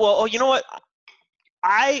 Well, you know what?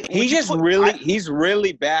 He's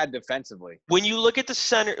really bad defensively. When you look at the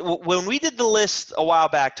center, when we did the list a while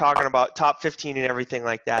back talking about top 15 and everything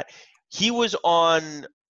like that, he was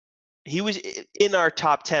in our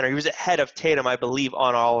top 10, or he was ahead of Tatum, I believe,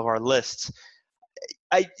 on all of our lists.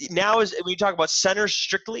 When you talk about centers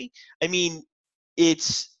strictly, I mean,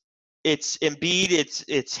 it's Embiid,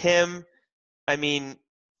 it's him. I mean,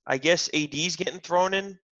 I guess AD's getting thrown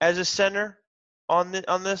in as a center on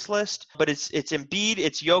this list, but it's Embiid,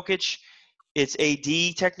 it's Jokic, it's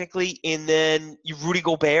AD technically, and then Rudy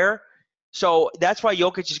Gobert. So that's why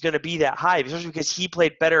Jokic is going to be that high, especially because he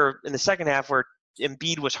played better in the second half where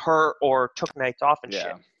Embiid was hurt or took nights off and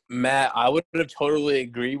shit. Matt, I would have totally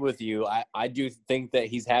agreed with you. I do think that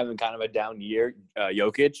he's having kind of a down year,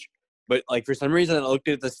 Jokic, but like for some reason I looked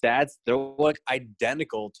at the stats, they're like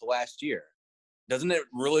identical to last year. Doesn't it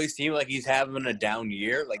really seem like he's having a down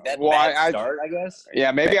year? Like that bad start, I guess?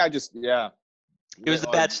 Yeah, maybe It was the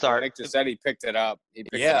bad start. Nick just said he picked it up.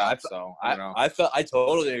 I don't know. I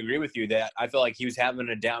totally agree with you that I feel like he was having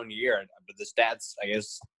a down year, but the stats, I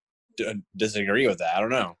guess, disagree with that. I don't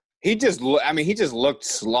know. He just looked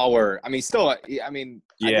slower. I mean, I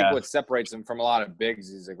think what separates him from a lot of bigs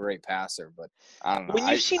is he's a great passer, but I don't know. When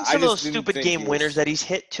you've seen some of those stupid game winners that he's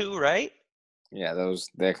hit too, right? Yeah,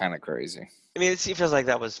 they're kind of crazy. I mean, it feels like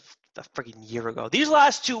that was a freaking year ago. These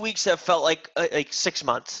last 2 weeks have felt like 6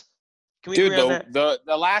 months. Can we agree on that?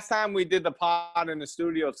 The last time we did the pod in the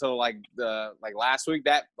studio till like last week,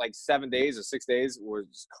 that like 7 days or 6 days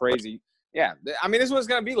was crazy. Yeah, I mean, this is what it's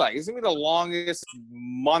gonna be like. It's gonna be the longest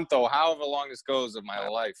month or however long this goes of my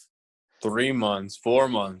life. 3 months, 4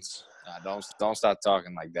 months. Don't start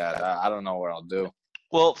talking like that. I don't know what I'll do.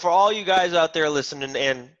 Well, for all you guys out there listening,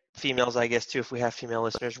 and females, I guess, too, if we have female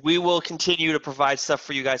listeners, we will continue to provide stuff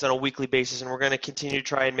for you guys on a weekly basis, and we're going to continue to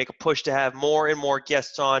try and make a push to have more and more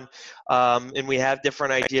guests on, and we have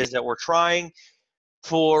different ideas that we're trying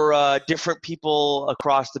for different people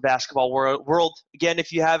across the basketball world. Again,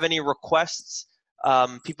 if you have any requests,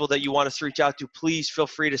 people that you want us to reach out to, please feel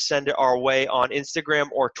free to send it our way on Instagram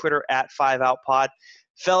or Twitter at 5OutPod.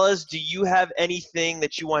 Fellas, do you have anything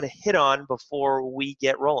that you want to hit on before we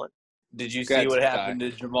get rolling? Did you see what happened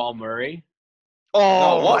to Jamal Murray?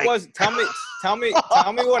 Oh, no, what was? Tell me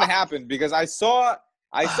what happened, because I saw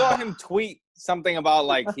him tweet something about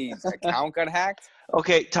like his account got hacked.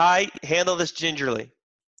 Okay, Ty, handle this gingerly.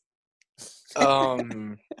 You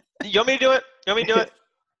want me to do it?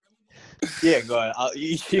 Yeah, go ahead.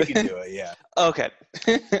 You can do it, yeah. Okay.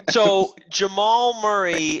 So Jamal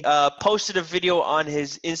Murray posted a video on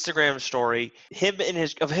his Instagram story, him and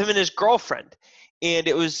his girlfriend. And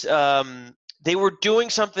it was they were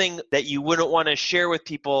doing something that you wouldn't want to share with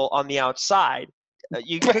people on the outside.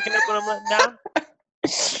 You picking up what I'm letting down?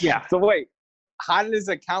 Yeah. So wait, how did his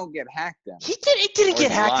account get hacked then? It didn't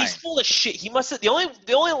get hacked. He's full of shit. He must have. The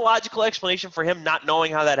only logical explanation for him not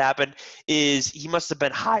knowing how that happened is he must have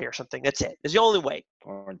been high or something. That's it. It's the only way.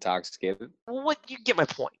 Or intoxicated. What, you get my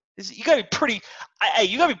point? You gotta be pretty.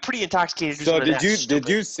 You gotta be pretty intoxicated. So did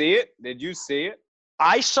you see it? Did you see it?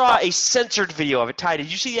 I saw a censored video of it. Ty,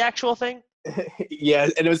 did you see the actual thing? Yeah,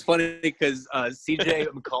 and it was funny because CJ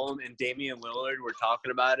McCollum and Damian Lillard were talking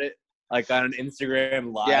about it, like on an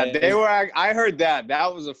Instagram live. Yeah, they were. I heard that.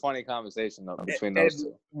 That was a funny conversation though between those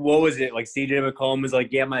two. What was it? Like CJ McCollum was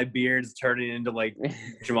like, "Yeah, my beard's turning into like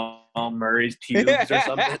Jamal Murray's pubes or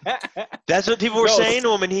something." That's what people were saying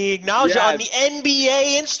to him, and he acknowledged it on the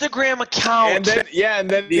NBA Instagram account. And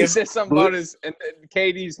then he said something about his and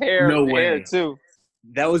KD's hair. No way. Hair too.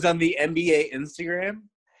 That was on the NBA Instagram?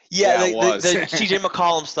 Yeah, the CJ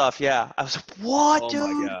McCollum stuff, yeah. I was like, what, dude? Oh,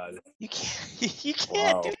 my God. You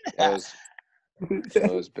can't do that.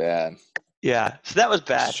 That was bad. Yeah, so that was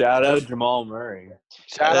bad. Shout out Jamal Murray.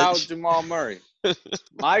 Shout out Jamal Murray.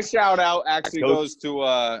 My shout out actually goes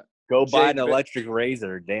to go buy an electric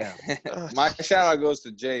razor, damn. My shout out goes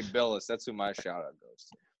to Jay Billis. That's who my shout out goes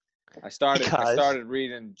to. I started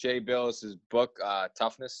reading Jay Billis's book,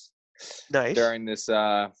 Toughness. Nice. During this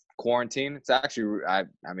quarantine. It's actually, I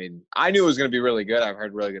mean, I knew it was going to be really good. I've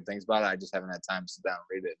heard really good things about it. I just haven't had time to sit down and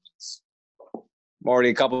read it. It's I'm already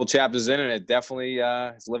a couple of chapters in, and it definitely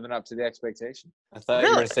is living up to the expectation. I thought you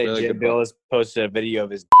were going to say Really Jim good book. Billis posted a video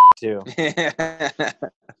of his too.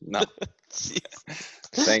 No.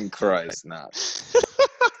 Thank Christ, not.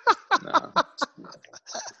 No.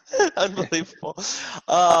 Unbelievable.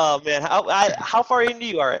 Oh man, how far into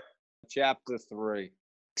you are it? Chapter 3.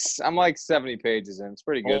 I'm like 70 pages in. It's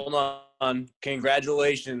pretty good. Hold on.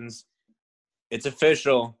 Congratulations. It's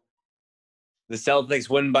official. The Celtics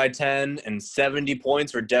win by 10 and 70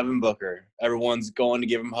 points for Devin Booker. Everyone's going to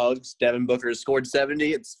give him hugs. Devin Booker has scored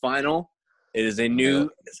 70. It's final. It is a new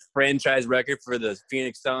franchise record for the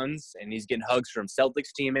Phoenix Suns, and he's getting hugs from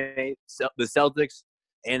Celtics teammates, the Celtics,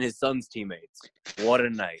 and his Suns teammates. What a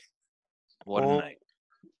night. What a night.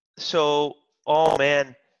 So, oh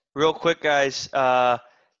man, real quick, guys. The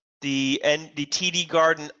TD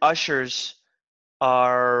Garden ushers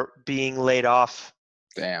are being laid off.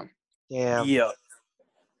 Damn. Yeah.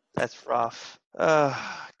 That's rough. God,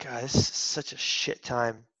 this is such a shit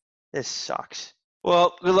time. This sucks.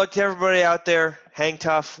 Well, good luck to everybody out there. Hang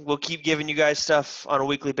tough. We'll keep giving you guys stuff on a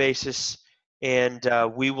weekly basis, and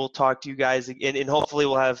we will talk to you guys again. And hopefully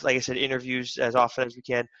we'll have, like I said, interviews as often as we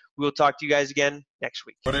can. We will talk to you guys again next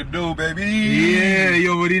week. What it do, baby? Yeah,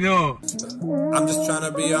 you already know. I'm just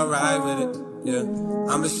trying to be alright with it. Yeah.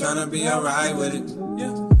 I'm just trying to be alright with it.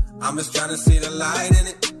 Yeah. I'm just trying to see the light in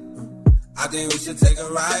it. I think we should take a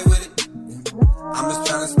ride with it. Yeah. I'm just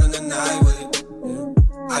trying to spend the night with it. Yeah.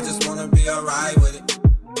 I just want to be alright with it.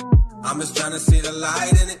 I'm just trying to see the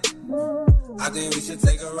light in it. I think we should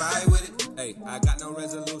take a ride with it. Hey, I got no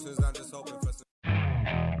resolutions. I'm just hoping for some.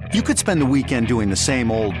 You could spend the weekend doing the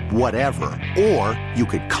same old whatever, or you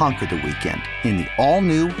could conquer the weekend in the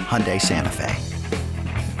all-new Hyundai Santa Fe.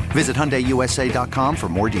 Visit HyundaiUSA.com for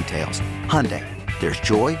more details. Hyundai, there's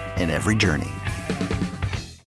joy in every journey.